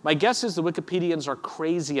Wikipedia. My guess is the Wikipedians are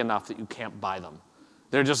crazy enough that you can't buy them.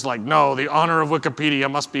 They're just like, no, the honor of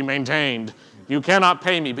Wikipedia must be maintained. You cannot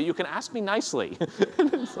pay me, but you can ask me nicely.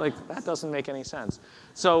 It's like, that doesn't make any sense.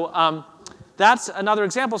 So that's another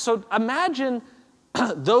example. So imagine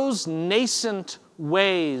those nascent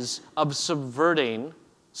ways of subverting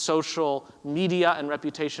social media and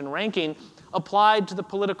reputation ranking applied to the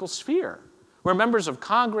political sphere, where members of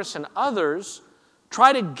Congress and others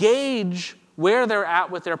try to gauge where they're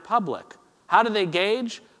at with their public. How do they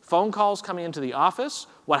gauge? Phone calls coming into the office,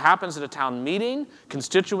 what happens at a town meeting,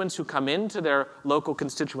 constituents who come into their local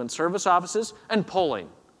constituent service offices, and polling.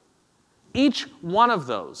 Each one of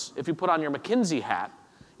those, if you put on your McKinsey hat,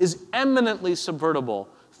 is eminently subvertible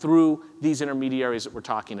through these intermediaries that we're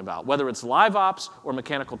talking about. Whether it's LiveOps or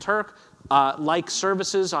Mechanical Turk, like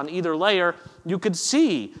services on either layer, you could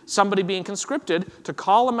see somebody being conscripted to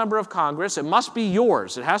call a member of Congress. It must be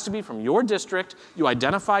yours. It has to be from your district. You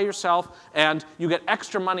identify yourself, and you get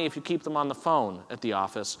extra money if you keep them on the phone at the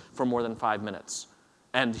office for more than 5 minutes.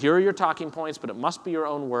 And here are your talking points, but it must be your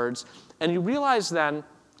own words. And you realize then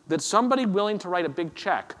that somebody willing to write a big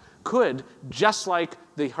check could, just like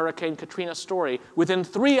the Hurricane Katrina story, within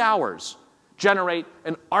 3 hours, generate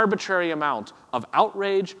an arbitrary amount of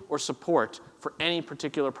outrage or support for any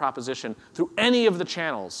particular proposition through any of the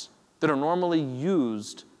channels that are normally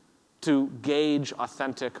used to gauge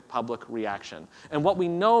authentic public reaction. And what we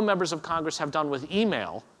know members of Congress have done with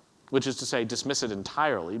email, which is to say dismiss it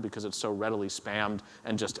entirely because it's so readily spammed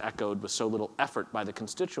and just echoed with so little effort by the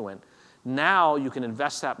constituent, now you can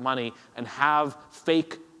invest that money and have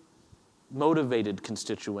fake motivated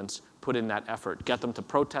constituents put in that effort. Get them to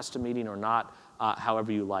protest a meeting or not,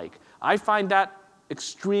 however you like. I find that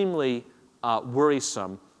extremely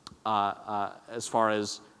worrisome as far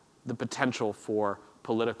as the potential for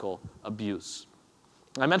political abuse.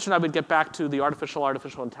 I mentioned I would get back to the artificial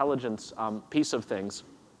intelligence piece of things.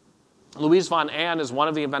 Louise von Ahn is one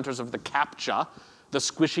of the inventors of the CAPTCHA, the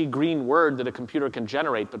squishy green word that a computer can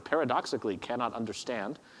generate, but paradoxically cannot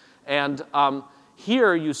understand. And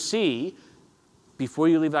here you see, before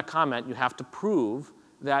you leave that comment, you have to prove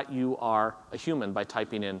that you are a human by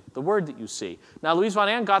typing in the word that you see. Now, Louise von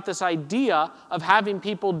Ahn got this idea of having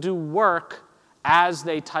people do work as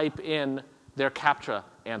they type in their CAPTCHA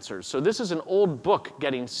answers. So this is an old book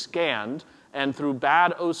getting scanned, and through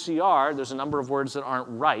bad OCR, there's a number of words that aren't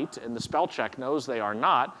right, and the spell check knows they are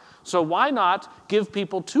not. So why not give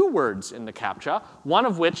people 2 words in the CAPTCHA, one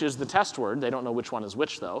of which is the test word. They don't know which one is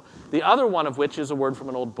which, though. The other one of which is a word from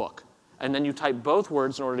an old book. And then you type both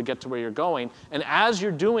words in order to get to where you're going. And as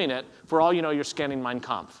you're doing it, for all you know, you're scanning Mein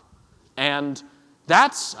Kampf. And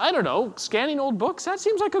that's, I don't know, scanning old books, that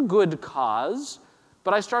seems like a good cause.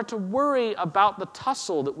 But I start to worry about the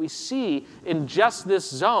tussle that we see in just this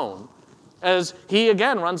zone, as he,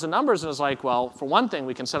 again, runs the numbers and is like, well, for one thing,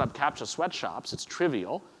 we can set up CAPTCHA sweatshops. It's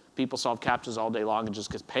trivial. People solve CAPTCHAs all day long and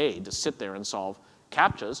just get paid to sit there and solve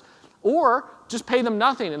CAPTCHAs. Or just pay them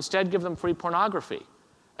nothing. Instead, give them free pornography.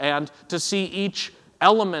 And to see each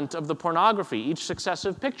element of the pornography, each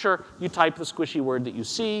successive picture, you type the squishy word that you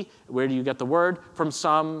see. Where do you get the word? From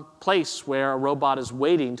some place where a robot is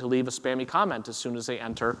waiting to leave a spammy comment as soon as they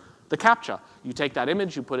enter the CAPTCHA. You take that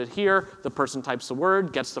image, you put it here, the person types the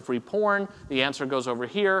word, gets the free porn, the answer goes over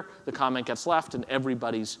here, the comment gets left, and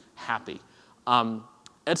everybody's happy.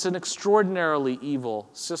 It's an extraordinarily evil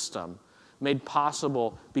system made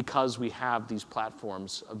possible because we have these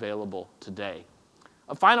platforms available today.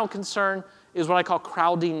 A final concern is what I call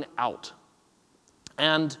crowding out.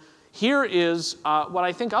 And here is what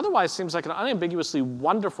I think otherwise seems like an unambiguously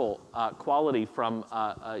wonderful quality from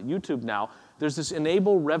YouTube now. There's this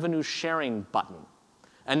enable revenue sharing button.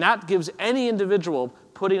 And that gives any individual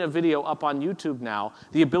putting a video up on YouTube now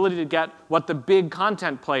the ability to get what the big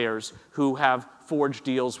content players who have forged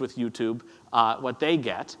deals with YouTube, what they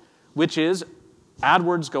get, which is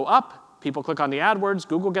AdWords go up, people click on the AdWords,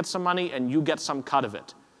 Google gets some money, and you get some cut of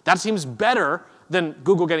it. That seems better than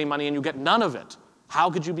Google getting money and you get none of it. How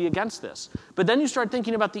could you be against this? But then you start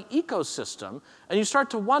thinking about the ecosystem, and you start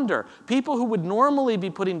to wonder, people who would normally be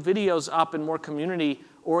putting videos up in more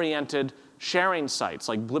community-oriented sharing sites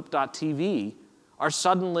like blip.tv are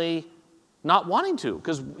suddenly not wanting to,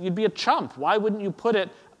 because you'd be a chump. Why wouldn't you put it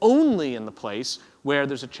only in the place where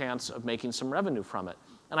there's a chance of making some revenue from it.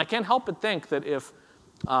 And I can't help but think that if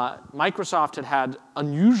Microsoft had had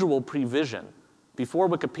unusual prevision before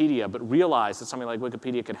Wikipedia, but realized that something like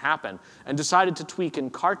Wikipedia could happen, and decided to tweak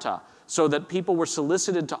Encarta so that people were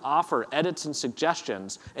solicited to offer edits and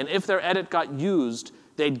suggestions, and if their edit got used,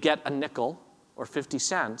 they'd get a nickel or 50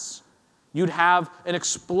 cents, you'd have an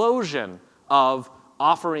explosion of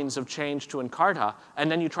offerings of change to Encarta,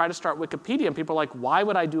 and then you try to start Wikipedia, and people are like, why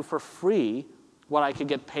would I do for free what I could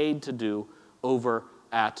get paid to do over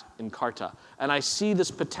at Encarta? And I see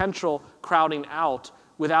this potential crowding out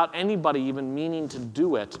without anybody even meaning to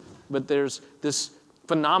do it, but there's this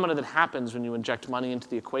phenomena that happens when you inject money into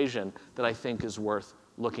the equation that I think is worth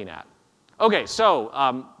looking at. Okay,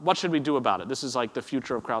 so what should we do about it? This is like the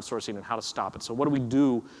future of crowdsourcing and how to stop it. So what do we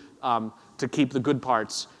do to keep the good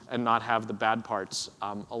parts and not have the bad parts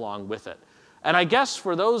along with it? And I guess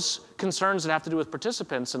for those concerns that have to do with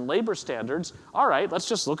participants and labor standards, all right, let's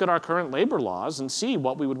just look at our current labor laws and see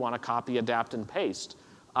what we would want to copy, adapt, and paste.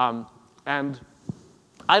 And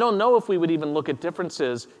I don't know if we would even look at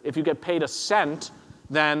differences if you get paid a cent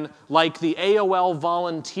than like the AOL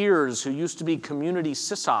volunteers who used to be community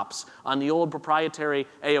sysops on the old proprietary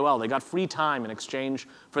AOL. They got free time in exchange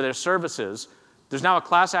for their services. There's now a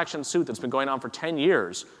class action suit that's been going on for 10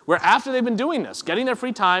 years where after they've been doing this, getting their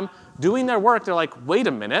free time, doing their work, they're like, wait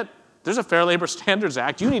a minute, there's a Fair Labor Standards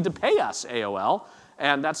Act. You need to pay us, AOL.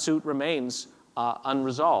 And that suit remains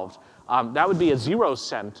unresolved. That would be a 0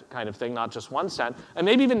 cent kind of thing, not just 1 cent, and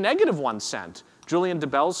maybe even negative 1 cent. Julian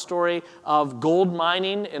DeBell's story of gold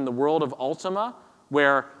mining in the world of Ultima,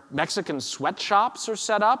 where Mexican sweatshops are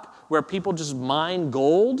set up, where people just mine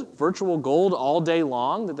gold, virtual gold, all day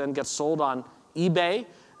long that then gets sold on eBay.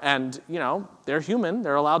 And you know, they're human,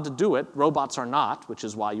 they're allowed to do it. Robots are not, which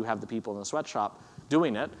is why you have the people in the sweatshop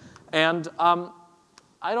doing it. And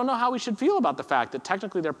I don't know how we should feel about the fact that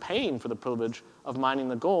technically they're paying for the privilege of mining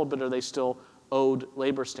the gold, but are they still owed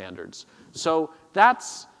labor standards? So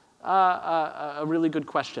that's a really good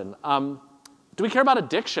question. Do we care about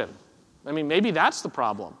addiction? I mean, maybe that's the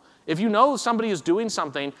problem. If you know somebody is doing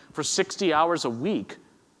something for 60 hours a week,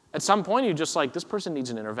 at some point you're just like, this person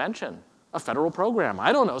needs an intervention, a federal program,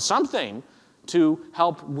 I don't know, something to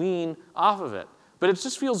help wean off of it. But it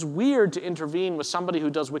just feels weird to intervene with somebody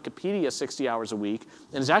who does Wikipedia 60 hours a week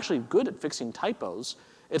and is actually good at fixing typos.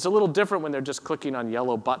 It's a little different when they're just clicking on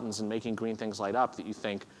yellow buttons and making green things light up that you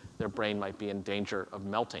think their brain might be in danger of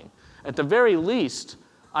melting. At the very least,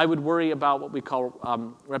 I would worry about what we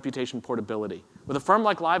call reputation portability. With a firm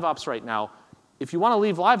like LiveOps right now, if you want to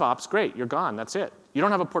leave LiveOps, great, you're gone, that's it. You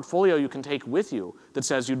don't have a portfolio you can take with you that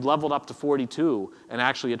says you'd leveled up to 42 and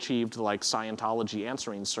actually achieved the like Scientology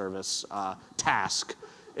answering service task.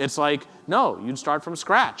 It's like, no, you'd start from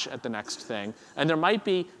scratch at the next thing. And there might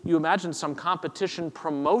be, you imagine, some competition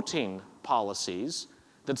promoting policies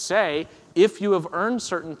that say, if you have earned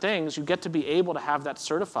certain things, you get to be able to have that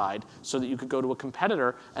certified so that you could go to a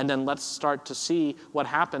competitor, and then let's start to see what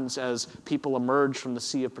happens as people emerge from the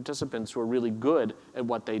sea of participants who are really good at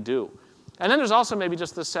what they do. And then there's also maybe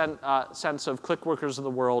just the sense of click workers of the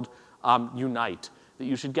world unite, that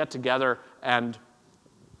you should get together and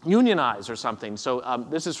unionize or something. So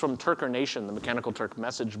this is from Turker Nation, the Mechanical Turk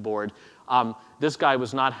message board. This guy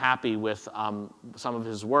was not happy with some of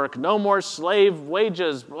his work. No more slave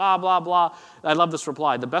wages, blah, blah, blah. I love this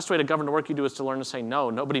reply. The best way to govern the work you do is to learn to say no.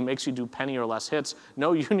 Nobody makes you do penny or less hits.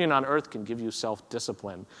 No union on earth can give you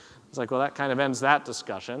self-discipline. It's like, well, that kind of ends that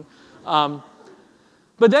discussion.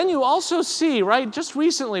 But then you also see, right, just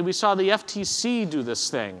recently we saw the FTC do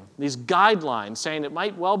this thing, these guidelines saying it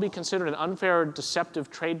might well be considered an unfair or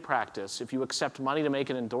deceptive trade practice if you accept money to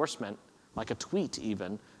make an endorsement, like a tweet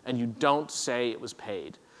even, and you don't say it was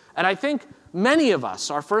paid. And I think many of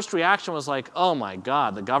us, our first reaction was like, oh my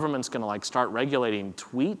God, the government's going to like start regulating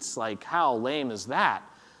tweets? Like, how lame is that?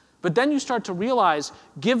 But then you start to realize,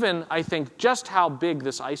 given, I think, just how big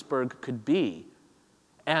this iceberg could be,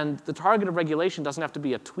 and the target of regulation doesn't have to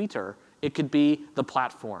be a tweeter. It could be the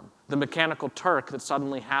platform, the Mechanical Turk that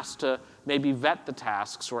suddenly has to maybe vet the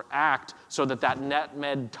tasks or act so that that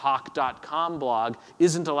netmedtalk.com blog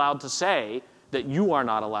isn't allowed to say that you are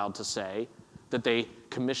not allowed to say that they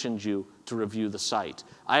commissioned you to review the site.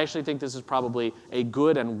 I actually think this is probably a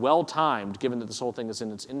good and well-timed, given that this whole thing is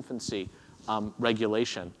in its infancy,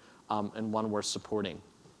 regulation, and one worth supporting.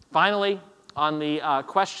 Finally, on the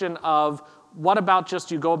question of what about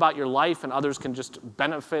just you go about your life and others can just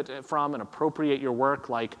benefit from and appropriate your work,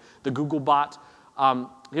 like the Google bot?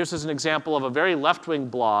 Here's an example of a very left-wing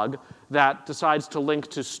blog that decides to link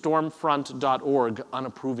to stormfront.org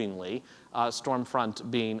unapprovingly. Stormfront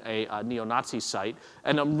being a neo-Nazi site.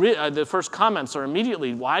 And the first comments are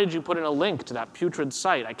immediately, why did you put in a link to that putrid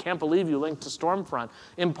site? I can't believe you linked to Stormfront.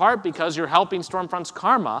 In part because you're helping Stormfront's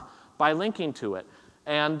karma by linking to it.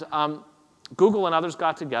 And Google and others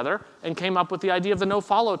got together and came up with the idea of the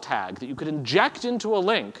nofollow tag, that you could inject into a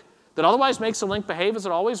link that otherwise makes the link behave as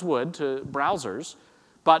it always would to browsers,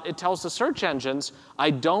 but it tells the search engines,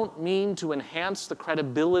 I don't mean to enhance the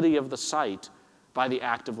credibility of the site by the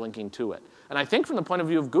act of linking to it. And I think from the point of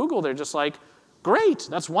view of Google, they're just like, great,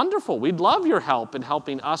 that's wonderful. We'd love your help in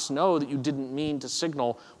helping us know that you didn't mean to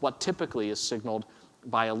signal what typically is signaled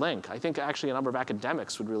by a link. I think actually a number of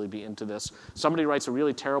academics would really be into this. Somebody writes a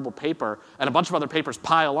really terrible paper, and a bunch of other papers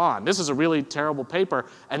pile on. This is a really terrible paper,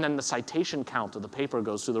 and then the citation count of the paper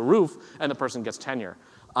goes through the roof, and the person gets tenure.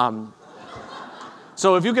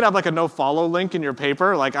 So if you could have like a no-follow link in your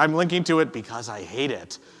paper, like I'm linking to it because I hate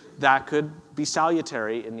it, that could be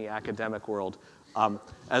salutary in the academic world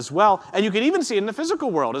as well. And you can even see it in the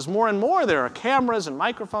physical world. As more and more there are cameras and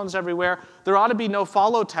microphones everywhere, there ought to be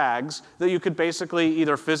no-follow tags that you could basically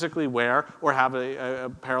either physically wear or have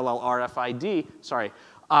a parallel RFID,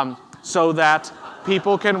 so that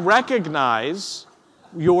people can recognize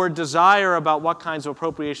your desire about what kinds of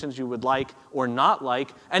appropriations you would like or not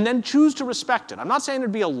like, and then choose to respect it. I'm not saying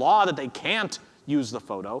there'd be a law that they can't use the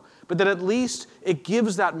photo, but that at least it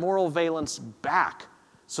gives that moral valence back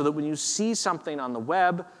so that when you see something on the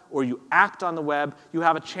web or you act on the web, you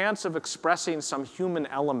have a chance of expressing some human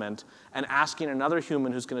element and asking another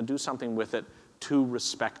human who's going to do something with it to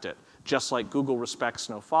respect it. Just like Google respects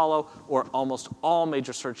nofollow, or almost all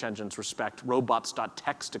major search engines respect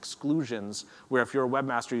robots.txt exclusions, where if you're a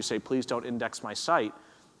webmaster, you say, please don't index my site.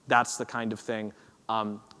 That's the kind of thing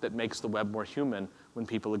that makes the web more human when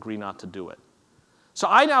people agree not to do it. So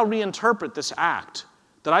I now reinterpret this act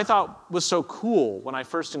that I thought was so cool when I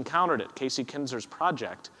first encountered it, Casey Kinzer's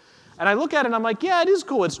project. And I look at it and I'm like, yeah, it is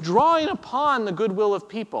cool. It's drawing upon the goodwill of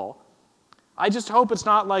people. I just hope it's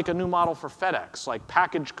not like a new model for FedEx, like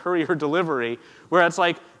package courier delivery, where it's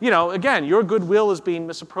like, again, your goodwill is being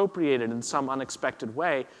misappropriated in some unexpected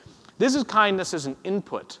way. This is kindness as an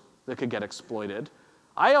input that could get exploited.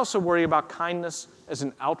 I also worry about kindness as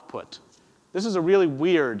an output. This is a really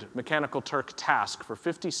weird Mechanical Turk task. For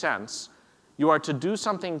 50 cents, you are to do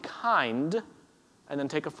something kind and then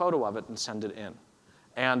take a photo of it and send it in.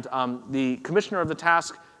 And the commissioner of the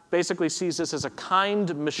task basically sees this as a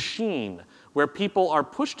kind machine where people are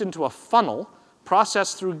pushed into a funnel,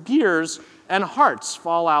 processed through gears, and hearts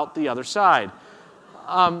fall out the other side.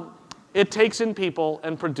 It takes in people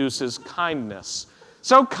and produces kindness.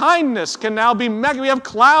 So kindness can now be we have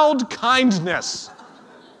cloud kindness.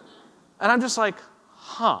 And I'm just like,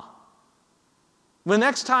 huh. The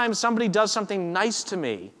next time somebody does something nice to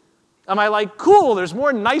me, am I like, cool, there's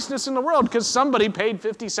more niceness in the world because somebody paid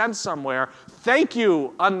 50 cents somewhere. Thank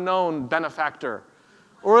you, unknown benefactor.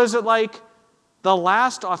 Or is it like the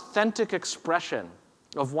last authentic expression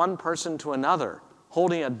of one person to another,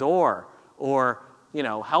 holding a door or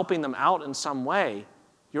helping them out in some way?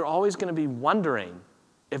 You're always going to be wondering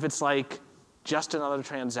if it's like just another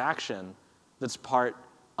transaction that's part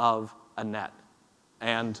of a net.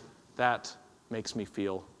 And that makes me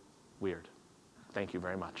feel weird. Thank you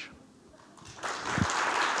very much.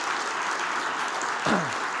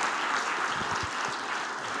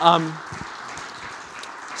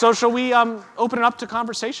 So shall we open it up to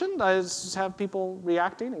conversation? Have people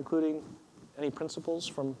reacting, including any principals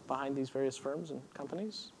from behind these various firms and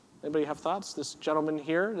companies? Anybody have thoughts? This gentleman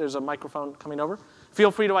here, there's a microphone coming over.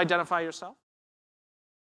 Feel free to identify yourself.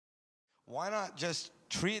 Why not just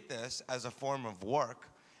treat this as a form of work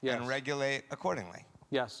and regulate accordingly?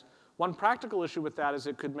 Yes. One practical issue with that is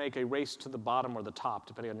it could make a race to the bottom or the top,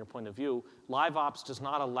 depending on your point of view. LiveOps does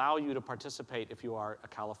not allow you to participate if you are a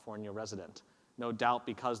California resident. No doubt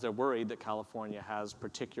because they're worried that California has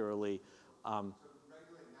particularly...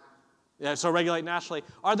 So regulate nationally.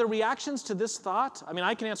 Are there reactions to this thought? I mean,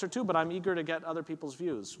 I can answer too, but I'm eager to get other people's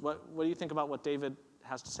views. What do you think about what David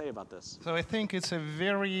has to say about this? So I think it's a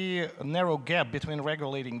very narrow gap between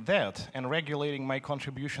regulating that and regulating my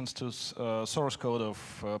contributions to source code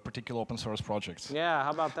of particular open source projects. Yeah,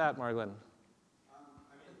 how about that, Marglin?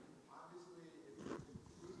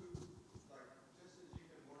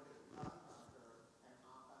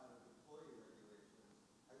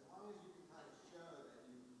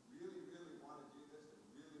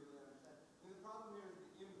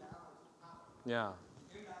 Yeah.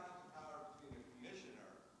 Imbalance of power between the commissioner,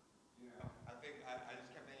 I think I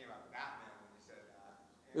just kept thinking about Batman when you said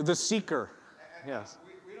that. The seeker, and yes.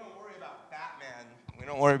 We don't worry about Batman. We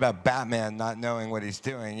don't worry about Batman not knowing what he's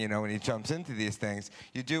doing, you know, when he jumps into these things.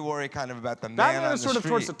 You do worry kind of about the man on the street. Batman is sort of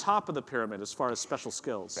towards the top of the pyramid as far as special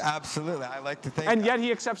skills. Absolutely, I like to think. And yet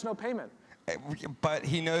he accepts no payment. But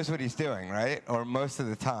he knows what he's doing, right? Or most of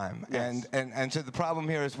the time. Yes. And so the problem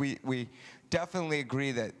here is we definitely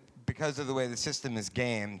agree that because of the way the system is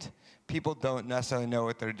gamed, people don't necessarily know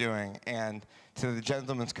what they're doing. And to the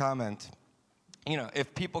gentleman's comment, you know,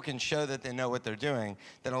 if people can show that they know what they're doing,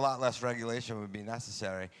 then a lot less regulation would be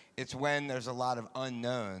necessary. It's when there's a lot of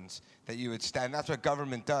unknowns that you would stand. That's what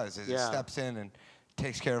government does, is it steps in and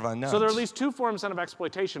takes care of unknowns. So there are at least two forms then of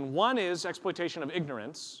exploitation. One is exploitation of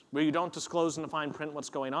ignorance, where you don't disclose in the fine print what's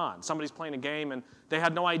going on. Somebody's playing a game and they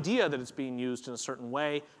had no idea that it's being used in a certain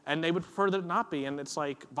way, and they would prefer that it not be, and it's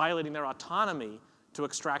like violating their autonomy to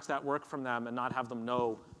extract that work from them and not have them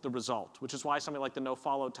know the result, which is why something like the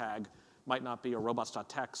no-follow tag might not be, or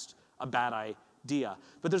robots.txt, a bad idea.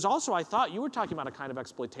 But there's also, I thought you were talking about a kind of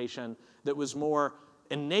exploitation that was more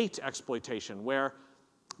innate exploitation, where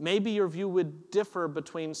maybe your view would differ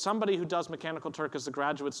between somebody who does Mechanical Turk as a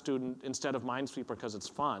graduate student instead of Minesweeper because it's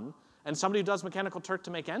fun, and somebody who does Mechanical Turk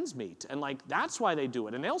to make ends meet. And like, that's why they do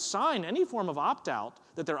it. And they'll sign any form of opt-out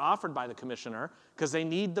that they're offered by the commissioner because they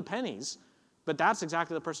need the pennies. But that's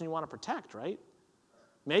exactly the person you want to protect, right?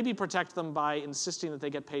 Maybe protect them by insisting that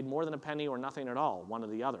they get paid more than a penny or nothing at all, one or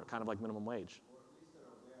the other, kind of like minimum wage. Or at least they're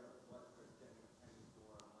aware of what they're getting pennies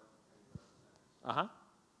for and what pennies represent.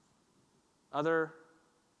 Other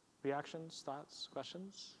reactions, thoughts,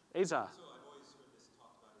 questions? Asa. So I've always heard this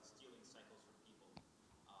talked about as stealing cycles from people.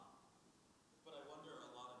 But I wonder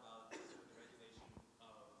a lot about sort of the regulation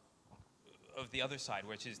of the other side,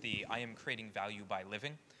 which is the I am creating value by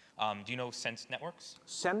living. Do you know Sense Networks?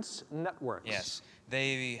 Sense Networks. Yes.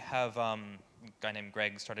 They have a guy named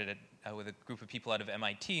Greg started it with a group of people out of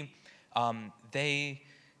MIT. They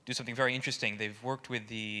do something very interesting. They've worked with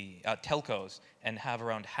the telcos and have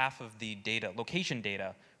around half of the data, location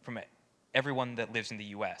data, from everyone that lives in the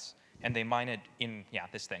US. And they mine it in,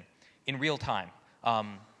 this thing, in real time.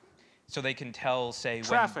 So they can tell, say,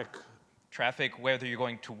 traffic, whether you're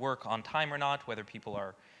going to work on time or not, whether people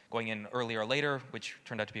are going in earlier or later, which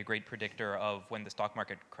turned out to be a great predictor of when the stock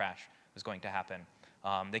market crash was going to happen.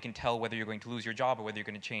 They can tell whether you're going to lose your job or whether you're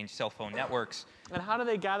going to change cell phone networks. And how do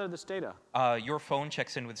they gather this data? Your phone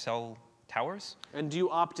checks in with cell towers. And do you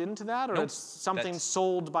opt into that, or Nope. it's something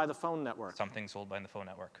sold by the phone network? Something sold by the phone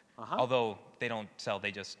network. Although they don't sell,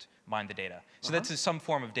 they just mine the data. So that's some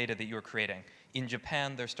form of data that you're creating. In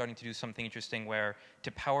Japan, they're starting to do something interesting where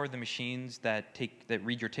to power the machines that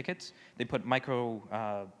read your tickets, they put micro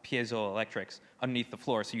piezoelectrics underneath the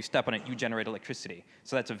floor. So you step on it, you generate electricity.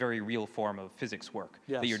 So that's a very real form of physics work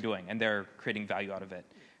that you're doing, and they're creating value out of it.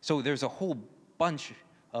 So there's a whole bunch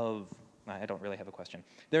of, I don't really have a question.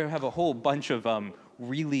 They have a whole bunch of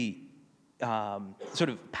really sort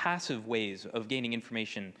of passive ways of gaining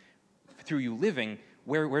information through you living.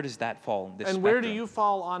 Where does that fall in this And spectrum? where do you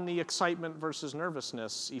fall on the excitement versus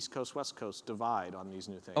nervousness, East Coast, West Coast divide on these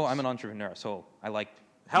new things? Oh, I'm an entrepreneur, so I like...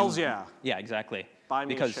 Hells yeah. Yeah, exactly. Buy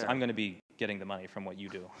me a because share. I'm going to be getting the money from what you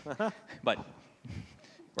do. But,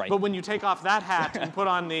 right. But when you take off that hat and put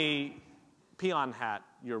on the peon hat,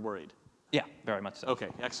 you're worried. Yeah, very much so. Okay,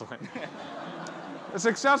 excellent. A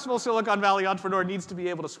successful Silicon Valley entrepreneur needs to be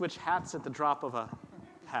able to switch hats at the drop of a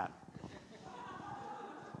hat.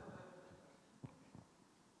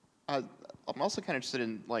 I'm also kind of interested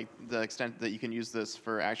in like the extent that you can use this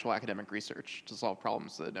for actual academic research to solve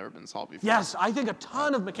problems that have never been solved before. Yes, I think a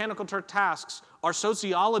ton of Mechanical Turk tasks are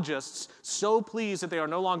sociologists so pleased that they are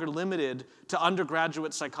no longer limited to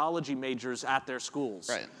undergraduate psychology majors at their schools.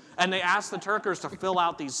 Right. And they ask the Turkers to fill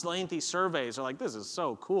out these lengthy surveys. They're like, this is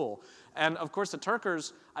so cool. And of course, the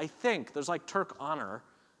Turkers, I think, there's like Turk honor.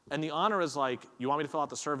 And the honor is like, you want me to fill out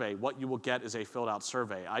the survey? What you will get is a filled out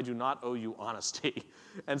survey. I do not owe you honesty.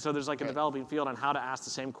 And so there's like a developing field on how to ask the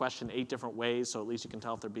same question 8 different ways, so at least you can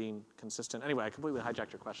tell if they're being consistent. Anyway, I completely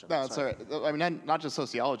hijacked your question. No, it's all right. I mean, not just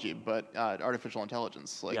sociology, but artificial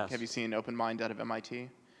intelligence. Like, Yes. have you seen Open Mind out of MIT?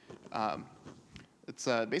 It's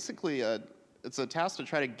basically it's a task to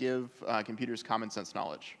try to give computers common sense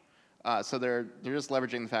knowledge. So they're just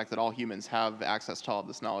leveraging the fact that all humans have access to all of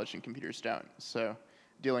this knowledge and computers don't. So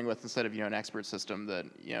dealing with, instead of an expert system that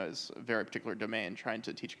is a very particular domain, trying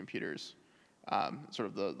to teach computers sort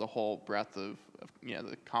of the whole breadth of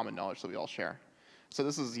the common knowledge that we all share. So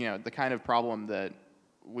this is the kind of problem that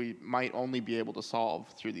we might only be able to solve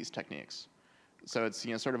through these techniques. So it's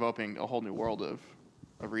sort of opening a whole new world of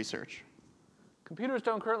research. Computers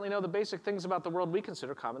don't currently know the basic things about the world we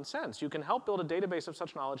consider common sense. You can help build a database of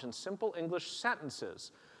such knowledge in simple English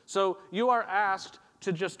sentences. So you are asked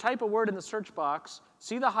to just type a word in the search box,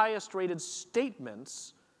 see the highest rated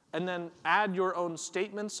statements, and then add your own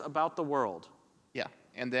statements about the world. Yeah,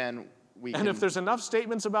 and then And if there's enough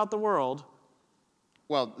statements about the world,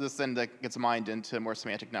 well, this then gets mined into more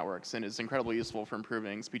semantic networks and is incredibly useful for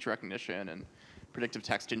improving speech recognition and predictive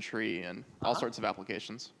text entry and all sorts of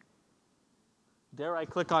applications. dare I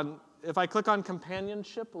click on, if I click on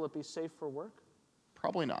companionship, will it be safe for work?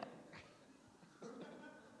 Probably not.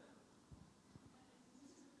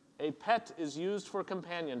 A pet is used for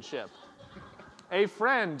companionship. A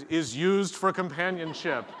friend is used for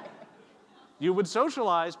companionship. You would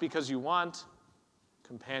socialize because you want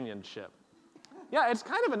companionship. Yeah, it's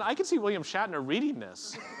kind of I can see William Shatner reading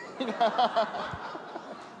this.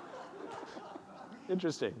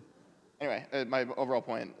 Interesting. Anyway, my overall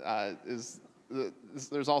point is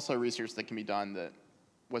there's also research that can be done that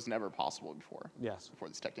was never possible before. Yes. Before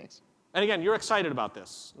these techniques. And again, you're excited about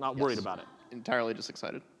this, not Yes. worried about it. Entirely just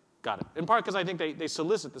excited. Got it. In part because I think they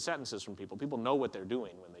solicit the sentences from people. People know what they're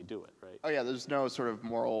doing when they do it, right? Oh yeah, there's no sort of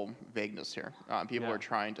moral vagueness here. People Yeah. are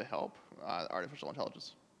trying to help artificial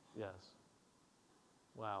intelligence. Yes.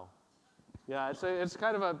 Wow. Yeah, it's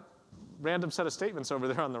kind of a random set of statements over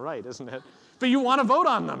there on the right, isn't it? But you want to vote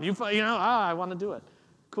on them. You know, I want to do it.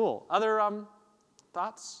 Cool. Other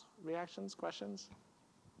thoughts, reactions, questions?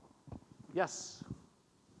 Yes.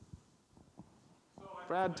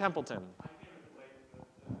 Brad Templeton.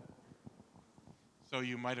 So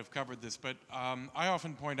you might have covered this, but I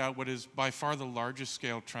often point out what is by far the largest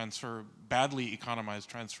scale transfer, badly economized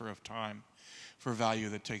transfer of time for value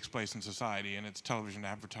that takes place in society, and it's television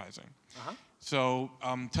advertising. So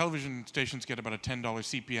television stations get about a $10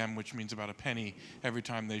 CPM, which means about a penny every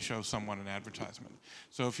time they show someone an advertisement.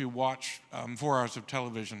 So if you watch 4 hours of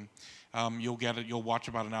television, you'll watch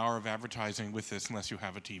about an hour of advertising with this, unless you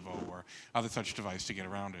have a TiVo or other such device to get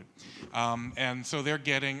around it. And so they're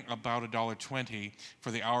getting about $1.20 for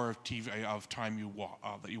the hour of TV of time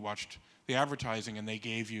that you watched the advertising, and they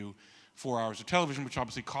gave you 4 hours of television, which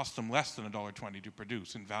obviously cost them less than $1.20 to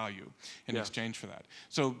produce in value in exchange for that.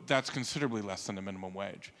 So that's considerably less than the minimum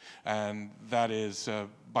wage. And that is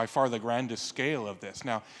by far the grandest scale of this.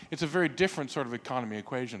 Now, it's a very different sort of economy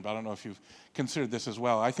equation, but I don't know if you've considered this as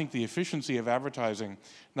well. I think the efficiency of advertising,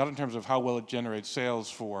 not in terms of how well it generates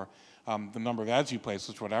sales for the number of ads you place,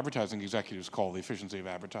 which is what advertising executives call the efficiency of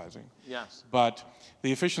advertising. Yes. But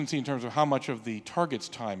the efficiency in terms of how much of the target's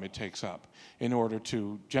time it takes up in order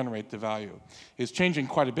to generate the value is changing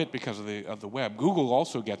quite a bit because of the web. Google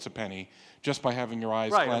also gets a penny just by having your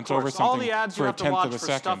eyes glance over something all the ads you for a have to tenth watch of a for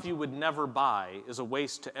second. stuff you would never buy is a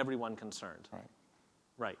waste to everyone concerned. Right.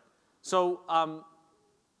 Right. So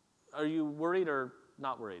are you worried or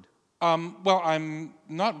not worried? Well, I'm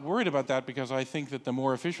not worried about that because I think that the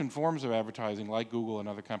more efficient forms of advertising, like Google and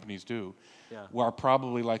other companies do, are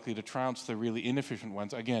probably likely to trounce the really inefficient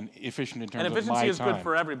ones. Again, efficient in terms of my time. And efficiency is good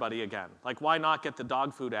for everybody, again. Like, why not get the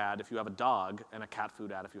dog food ad if you have a dog and a cat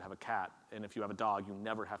food ad if you have a cat? And if you have a dog, you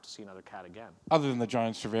never have to see another cat again. Other than the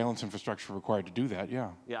giant surveillance infrastructure required to do that, yeah.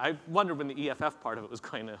 Yeah, I wondered when the EFF part of it was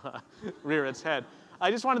going to rear its head. I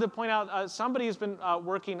just wanted to point out, somebody has been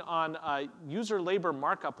working on user labor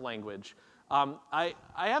markup language. I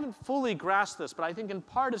haven't fully grasped this, but I think in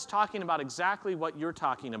part it's talking about exactly what you're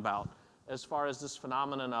talking about as far as this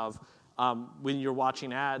phenomenon of when you're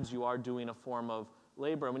watching ads, you are doing a form of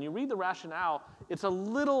labor. And when you read the rationale, it's a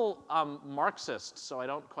little Marxist, so I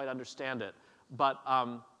don't quite understand it. But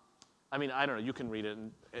I mean, I don't know, you can read it.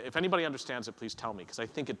 And if anybody understands it, please tell me, because I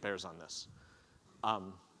think it bears on this.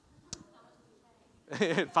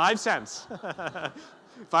 5 cents.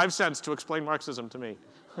 5 cents to explain Marxism to me.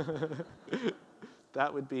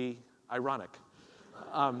 That would be ironic.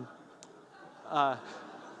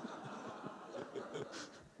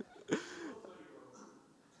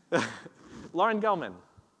 Lauren Gelman.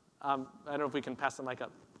 I don't know if we can pass the mic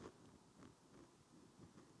up.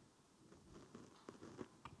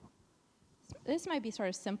 This might be sort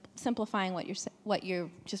of simplifying what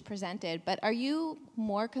you just presented, but are you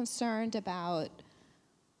more concerned about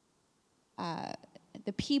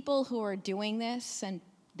the people who are doing this and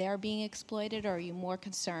they're being exploited, or are you more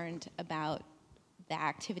concerned about the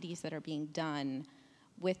activities that are being done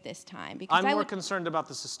with this time? Because I'm more concerned about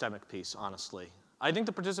the systemic piece, honestly. I think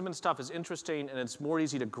the participant stuff is interesting and it's more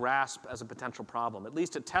easy to grasp as a potential problem. At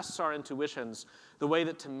least it tests our intuitions the way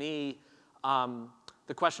that, to me,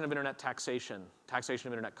 the question of internet taxation of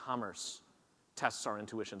internet commerce, tests our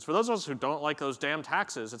intuitions. For those of us who don't like those damn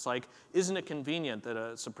taxes, it's like, isn't it convenient that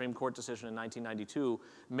a Supreme Court decision in 1992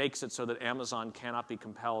 makes it so that Amazon cannot be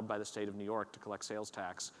compelled by the state of New York to collect sales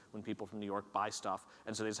tax when people from New York buy stuff,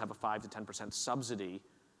 and so they just have a 5 to 10% subsidy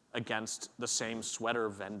against the same sweater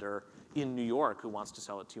vendor in New York who wants to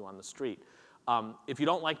sell it to you on the street. If you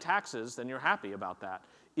don't like taxes, then you're happy about that.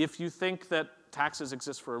 If you think that taxes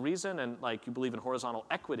exist for a reason and like you believe in horizontal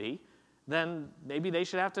equity, then maybe they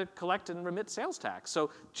should have to collect and remit sales tax.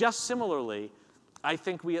 So just similarly, I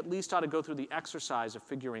think we at least ought to go through the exercise of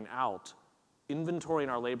figuring out, inventorying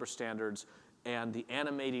our labor standards and the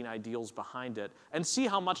animating ideals behind it, and see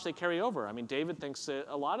how much they carry over. I mean, David thinks that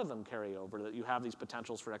a lot of them carry over, that you have these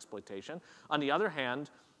potentials for exploitation. On the other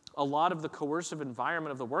hand, a lot of the coercive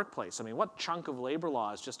environment of the workplace. I mean, what chunk of labor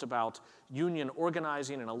law is just about union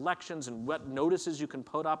organizing and elections and what notices you can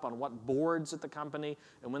put up on what boards at the company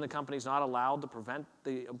and when the company's not allowed to prevent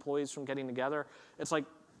the employees from getting together? It's like,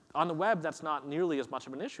 on the web, that's not nearly as much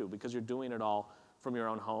of an issue because you're doing it all from your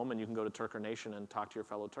own home and you can go to Turker Nation and talk to your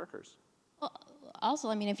fellow Turkers. Well, also,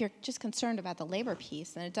 I mean, if you're just concerned about the labor piece,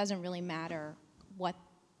 then it doesn't really matter what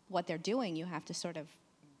they're doing. You have to sort of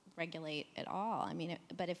regulate it all. I mean,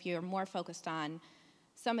 but if you're more focused on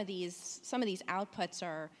some of these outputs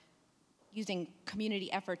are using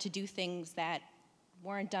community effort to do things that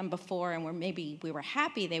weren't done before, and maybe we were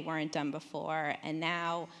happy they weren't done before, and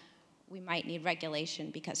now we might need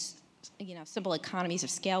regulation because, you know, simple economies of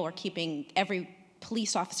scale. We're keeping every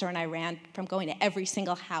police officer in Iran from going to every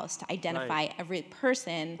single house to identify every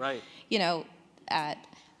person. Right. You know,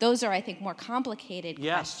 those are, I think, more complicated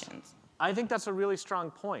questions. I think that's a really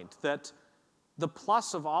strong point, that the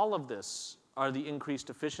plus of all of this are the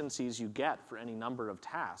increased efficiencies you get for any number of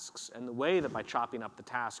tasks, and the way that by chopping up the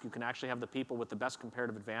task, you can actually have the people with the best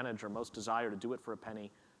comparative advantage or most desire to do it for a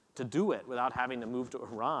penny to do it without having to move to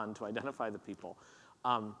Iran to identify the people.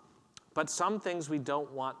 But some things we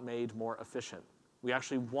don't want made more efficient. We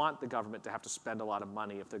actually want the government to have to spend a lot of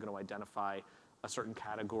money if they're going to identify a certain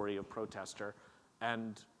category of protester.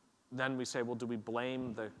 And then we say, well, do we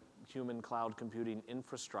blame the human cloud computing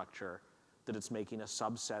infrastructure that it's making a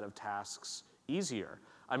subset of tasks easier?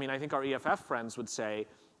 I mean, I think our EFF friends would say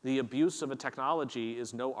the abuse of a technology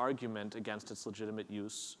is no argument against its legitimate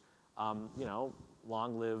use. You know,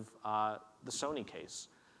 long live the Sony case.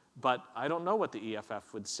 But I don't know what the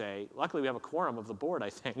EFF would say. Luckily, we have a quorum of the board, I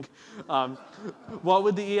think. What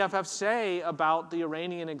would the EFF say about the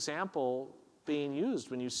Iranian example being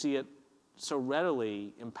used when you see it so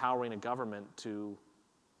readily empowering a government to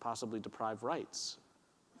possibly deprive rights?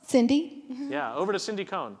 Cindy? Yeah, over to Cindy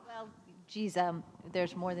Cohn. Well, geez,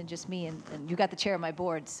 there's more than just me, and you got the chair of my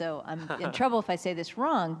board, so I'm in trouble if I say this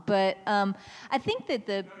wrong. But I think that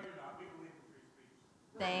the...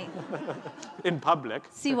 In public.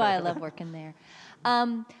 See why I love working there.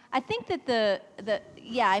 I think that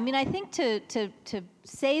I mean, I think to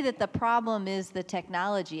say that the problem is the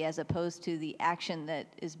technology as opposed to the action that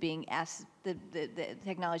is being asked, the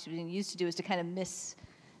technology being used to do is to kind of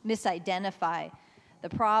misidentify the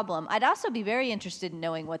problem. I'd also be very interested in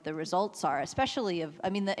knowing what the results are, especially I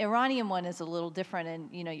mean, the Iranian one is a little different, and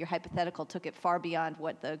you know, your hypothetical took it far beyond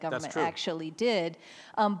what the government actually did.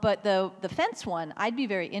 But the fence one, I'd be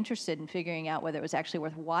very interested in figuring out whether it was actually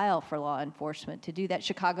worthwhile for law enforcement to do that.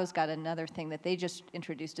 Chicago's got another thing that they just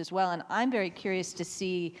introduced as well, and I'm very curious to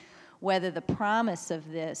see whether the promise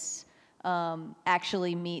of this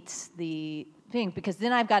actually meets the thing, because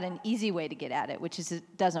then I've got an easy way to get at it, which is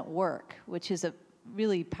it doesn't work, which is a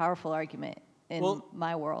really powerful argument in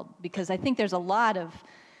my world, because I think there's a lot of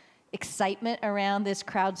excitement around this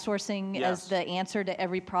crowdsourcing as the answer to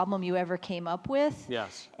every problem you ever came up with.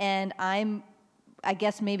 Yes. And I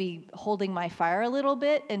guess maybe holding my fire a little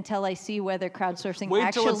bit until I see whether crowdsourcing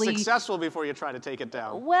Wait till it's successful before you try to take it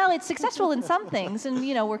down. Well, it's successful in some things, and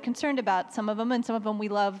you know, we're concerned about some of them, and some of them we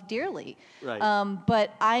love dearly. Right.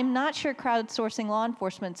 But I'm not sure crowdsourcing law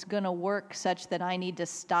enforcement's going to work such that I need to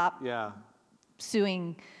stop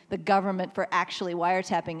suing the government for actually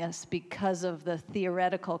wiretapping us because of the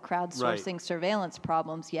theoretical crowdsourcing surveillance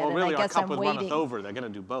problems yet. Well, really, and I guess our cup I'm would waiting. runneth over. They're going to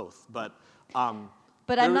do both, but I'm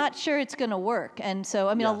not sure it's going to work. And so,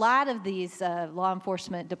 I mean, a lot of these law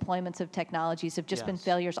enforcement deployments of technologies have just been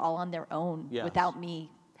failures all on their own without me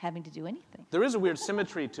having to do anything. There is a weird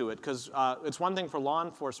symmetry to it, because it's one thing for law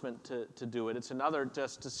enforcement to do it. It's another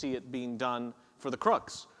just to see it being done for the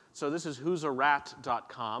crooks. So this is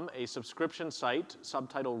whosarat.com, a subscription site,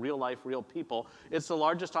 subtitle Real Life, Real People. It's the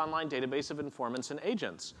largest online database of informants and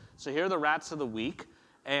agents. So here are the rats of the week,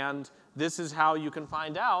 and this is how you can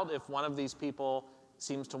find out if one of these people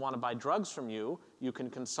seems to want to buy drugs from you. You can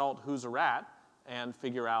consult Who's a Rat and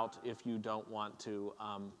figure out if you don't want to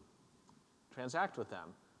transact with them.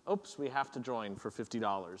 Oops, we have to join for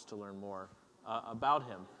 $50 to learn more about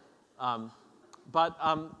him. But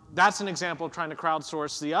that's an example of trying to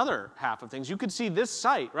crowdsource the other half of things. You could see this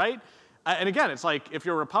site, right? And again, it's like if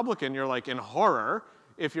you're a Republican, you're like in horror.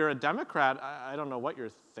 If you're a Democrat, I don't know what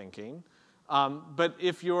you're thinking. But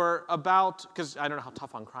if you're about, because I don't know how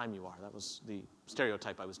tough on crime you are. That was the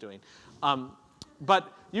stereotype I was doing.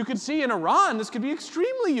 But you could see in Iran, this could be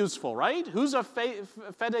extremely useful, right? Who's a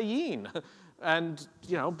fedayeen? And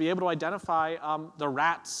be able to identify the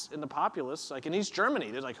rats in the populace. Like in East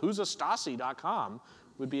Germany, there's like who's a Stasi.com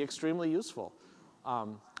would be extremely useful.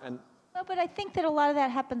 No, but I think that a lot of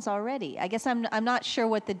that happens already. I guess I'm not sure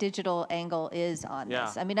what the digital angle is on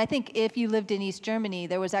this. I mean, I think if you lived in East Germany,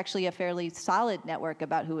 there was actually a fairly solid network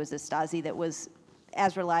about who was a Stasi that was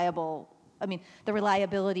as reliable. I mean, the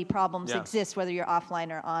reliability problems exist whether you're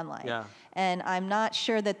offline or online. And I'm not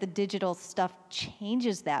sure that the digital stuff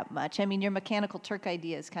changes that much. I mean, your Mechanical Turk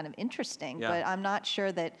idea is kind of interesting, but I'm not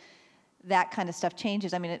sure that that kind of stuff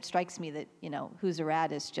changes. I mean, it strikes me that, Who's a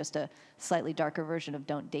Rat is just a slightly darker version of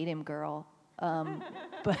Don't Date Him, Girl.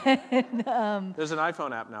 But there's an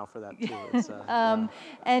iPhone app now for that too. It's,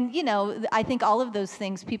 and I think all of those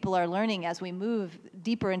things people are learning as we move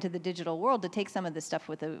deeper into the digital world to take some of this stuff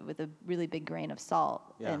with a really big grain of salt.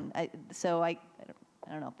 And I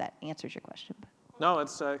don't know if that answers your question. But. No,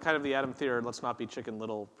 it's kind of the Adam Thier, let's not be Chicken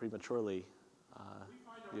Little prematurely.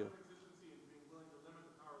 View.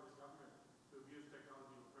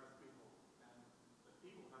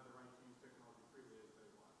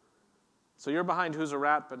 So you're behind Who's a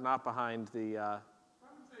Rat, but not behind the... I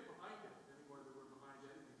wouldn't say behind it anymore that we're behind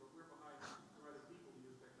anything, but we're behind letting people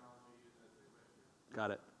use technology as they wish. Got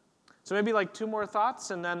it. So maybe like 2 more thoughts,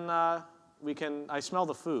 and then we can... I smell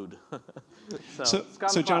the food. So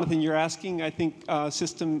Jonathan, you're asking, I think,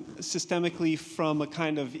 systemically from a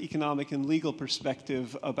kind of economic and legal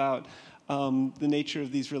perspective about the nature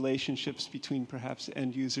of these relationships between perhaps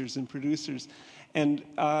end users and producers. And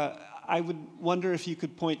I would wonder if you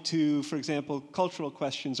could point to, for example, cultural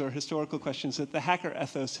questions or historical questions that the hacker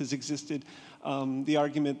ethos has existed. The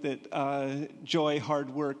argument that joy, hard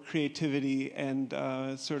work, creativity, and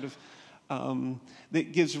that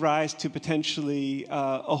gives rise to potentially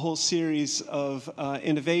a whole series of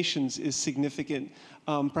innovations is significant.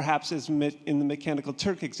 Perhaps as in the Mechanical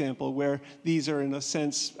Turk example, where these are, in a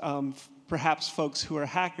sense, perhaps folks who are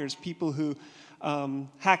hackers, people who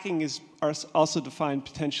hacking are also defined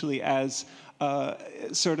potentially as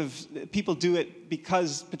people do it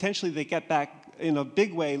because potentially they get back in a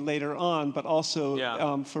big way later on, but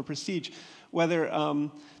also for prestige. Whether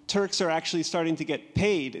Turks are actually starting to get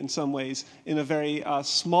paid in some ways in a very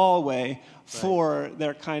small way for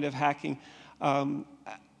their kind of hacking.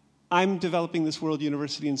 I'm developing this World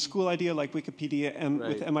University and School idea like Wikipedia and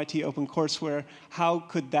with MIT OpenCourseWare. How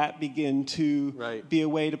could that begin to be a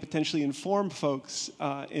way to potentially inform folks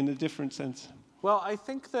in a different sense? Well, I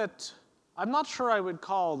think that I'm not sure I would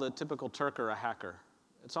call the typical Turker a hacker.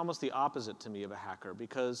 It's almost the opposite to me of a hacker,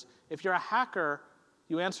 because if you're a hacker,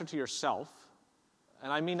 you answer to yourself.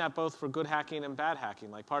 And I mean that both for good hacking and bad hacking.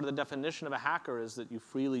 Like part of the definition of a hacker is that you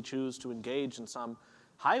freely choose to engage in some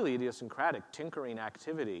highly idiosyncratic tinkering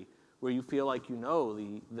activity where you feel like you know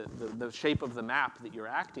the shape of the map that you're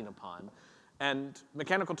acting upon. And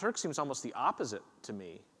Mechanical Turk seems almost the opposite to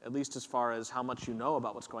me, at least as far as how much you know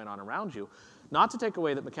about what's going on around you. Not to take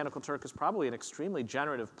away that Mechanical Turk is probably an extremely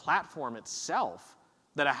generative platform itself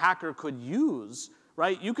that a hacker could use,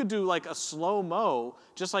 right? You could do like a slow-mo,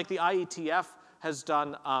 just like the IETF has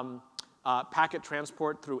done packet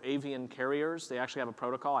transport through avian carriers. They actually have a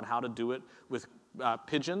protocol on how to do it with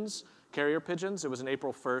pigeons. Carrier pigeons. It was an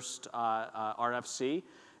April 1st RFC.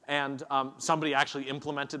 And somebody actually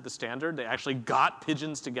implemented the standard. They actually got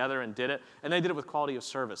pigeons together and did it. And they did it with quality of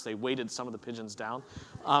service. They weighted some of the pigeons down.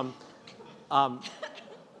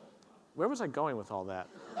 Where was I going with all that?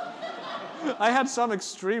 I had some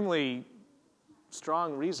extremely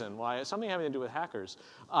strong reason why, something having to do with hackers.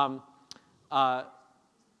 Well,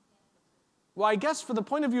 I guess from the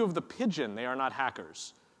point of view of the pigeon, they are not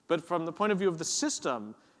hackers. But from the point of view of the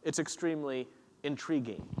system, it's extremely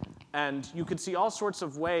intriguing. And you could see all sorts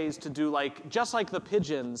of ways to do, like, just like the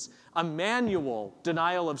pigeons, a manual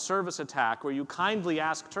denial of service attack where you kindly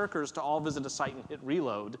ask Turkers to all visit a site and hit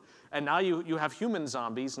reload. And now you have human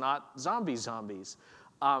zombies, not zombie zombies.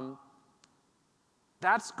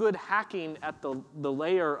 That's good hacking at the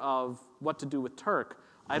layer of what to do with Turk.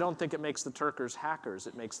 I don't think it makes the Turkers hackers.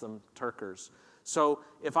 It makes them Turkers. So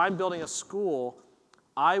if I'm building a school,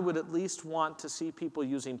 I would at least want to see people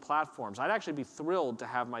using platforms. I'd actually be thrilled to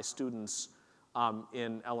have my students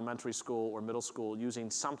in elementary school or middle school using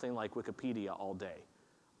something like Wikipedia all day,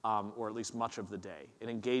 or at least much of the day, and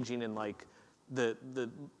engaging in like the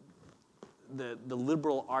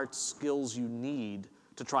liberal arts skills you need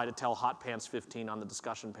to to try to tell Hot Pants 15 on the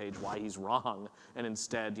discussion page why he's wrong, and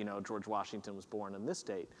instead, George Washington was born on this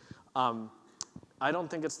date. I don't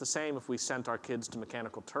think it's the same if we sent our kids to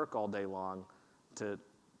Mechanical Turk all day long to,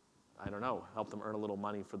 I don't know, help them earn a little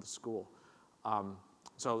money for the school.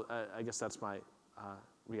 So I guess that's my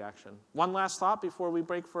reaction. One last thought before we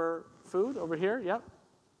break for food over here. Yep.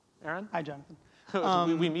 Aaron? Hi,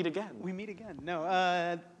 Jonathan. We meet again. We meet again. No,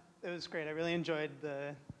 it was great. I really enjoyed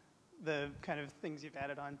the kind of things you've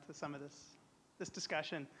added on to some of this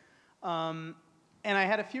discussion. And I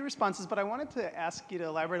had a few responses, but I wanted to ask you to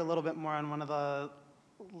elaborate a little bit more on one of the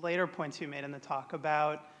later points you made in the talk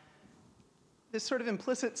about this sort of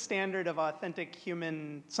implicit standard of authentic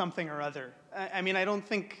human something or other. I mean, I don't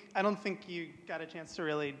think you got a chance to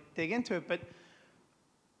really dig into it, but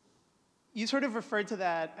you sort of referred to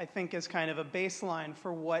that, I think, as kind of a baseline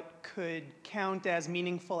for what could count as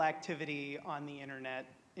meaningful activity on the internet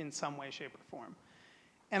in some way, shape, or form.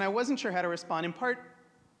 And I wasn't sure how to respond, in part,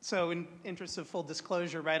 so in interest of full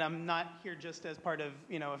disclosure, right, I'm not here just as part of,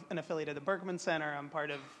 an affiliate of the Berkman Center. I'm part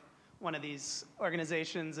of one of these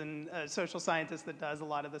organizations and a social scientist that does a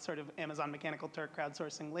lot of the sort of Amazon Mechanical Turk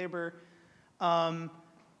crowdsourcing labor.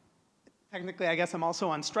 Technically, I guess I'm also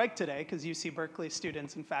on strike today because UC Berkeley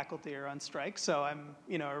students and faculty are on strike. So I'm,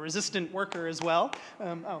 a resistant worker as well.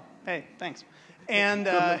 Oh, hey, thanks. And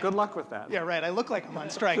good luck with that. Yeah, right. I look like I'm on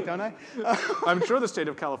strike, don't I? I'm sure the state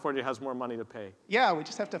of California has more money to pay. Yeah, we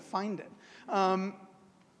just have to find it.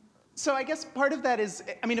 So I guess part of that is,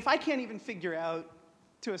 I mean, if I can't even figure out,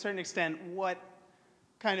 to a certain extent, what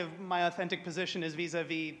kind of my authentic position is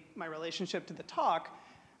vis-a-vis my relationship to the talk,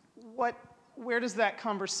 where does that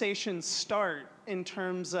conversation start in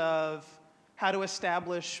terms of how to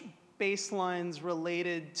establish baselines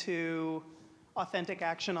related to authentic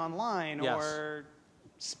action online or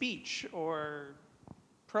speech or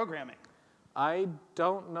programming? I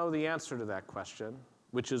don't know the answer to that question,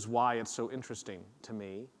 which is why it's so interesting to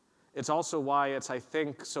me. It's also why it's, I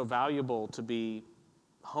think, so valuable to be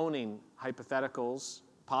honing hypotheticals,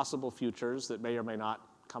 possible futures that may or may not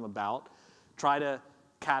come about, try to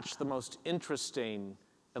catch the most interesting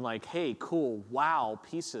and like, hey, cool, wow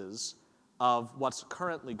pieces of what's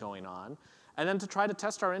currently going on, and then to try to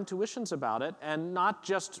test our intuitions about it and not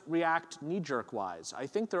just react knee-jerk-wise. I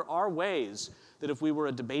think there are ways that if we were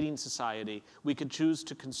a debating society, we could choose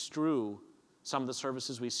to construe some of the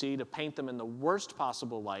services we see, to paint them in the worst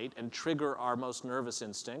possible light and trigger our most nervous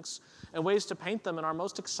instincts, and ways to paint them in our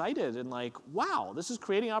most excited and like, wow, this is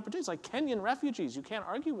creating opportunities, like Kenyan refugees, you can't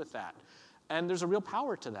argue with that. And there's a real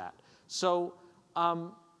power to that. So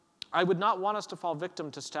I would not want us to fall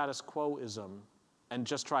victim to status quo-ism and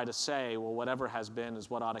just try to say, well, whatever has been is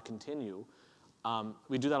what ought to continue.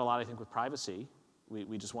 We do that a lot, I think, with privacy.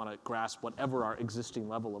 We just want to grasp whatever our existing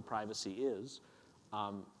level of privacy is.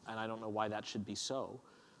 And I don't know why that should be so.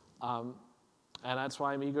 And that's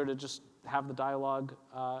why I'm eager to just have the dialogue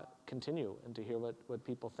continue and to hear what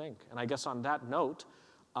people think. And I guess on that note,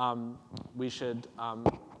 we should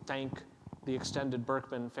thank the extended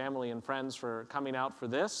Berkman family and friends for coming out for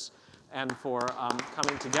this and for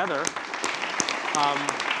coming together.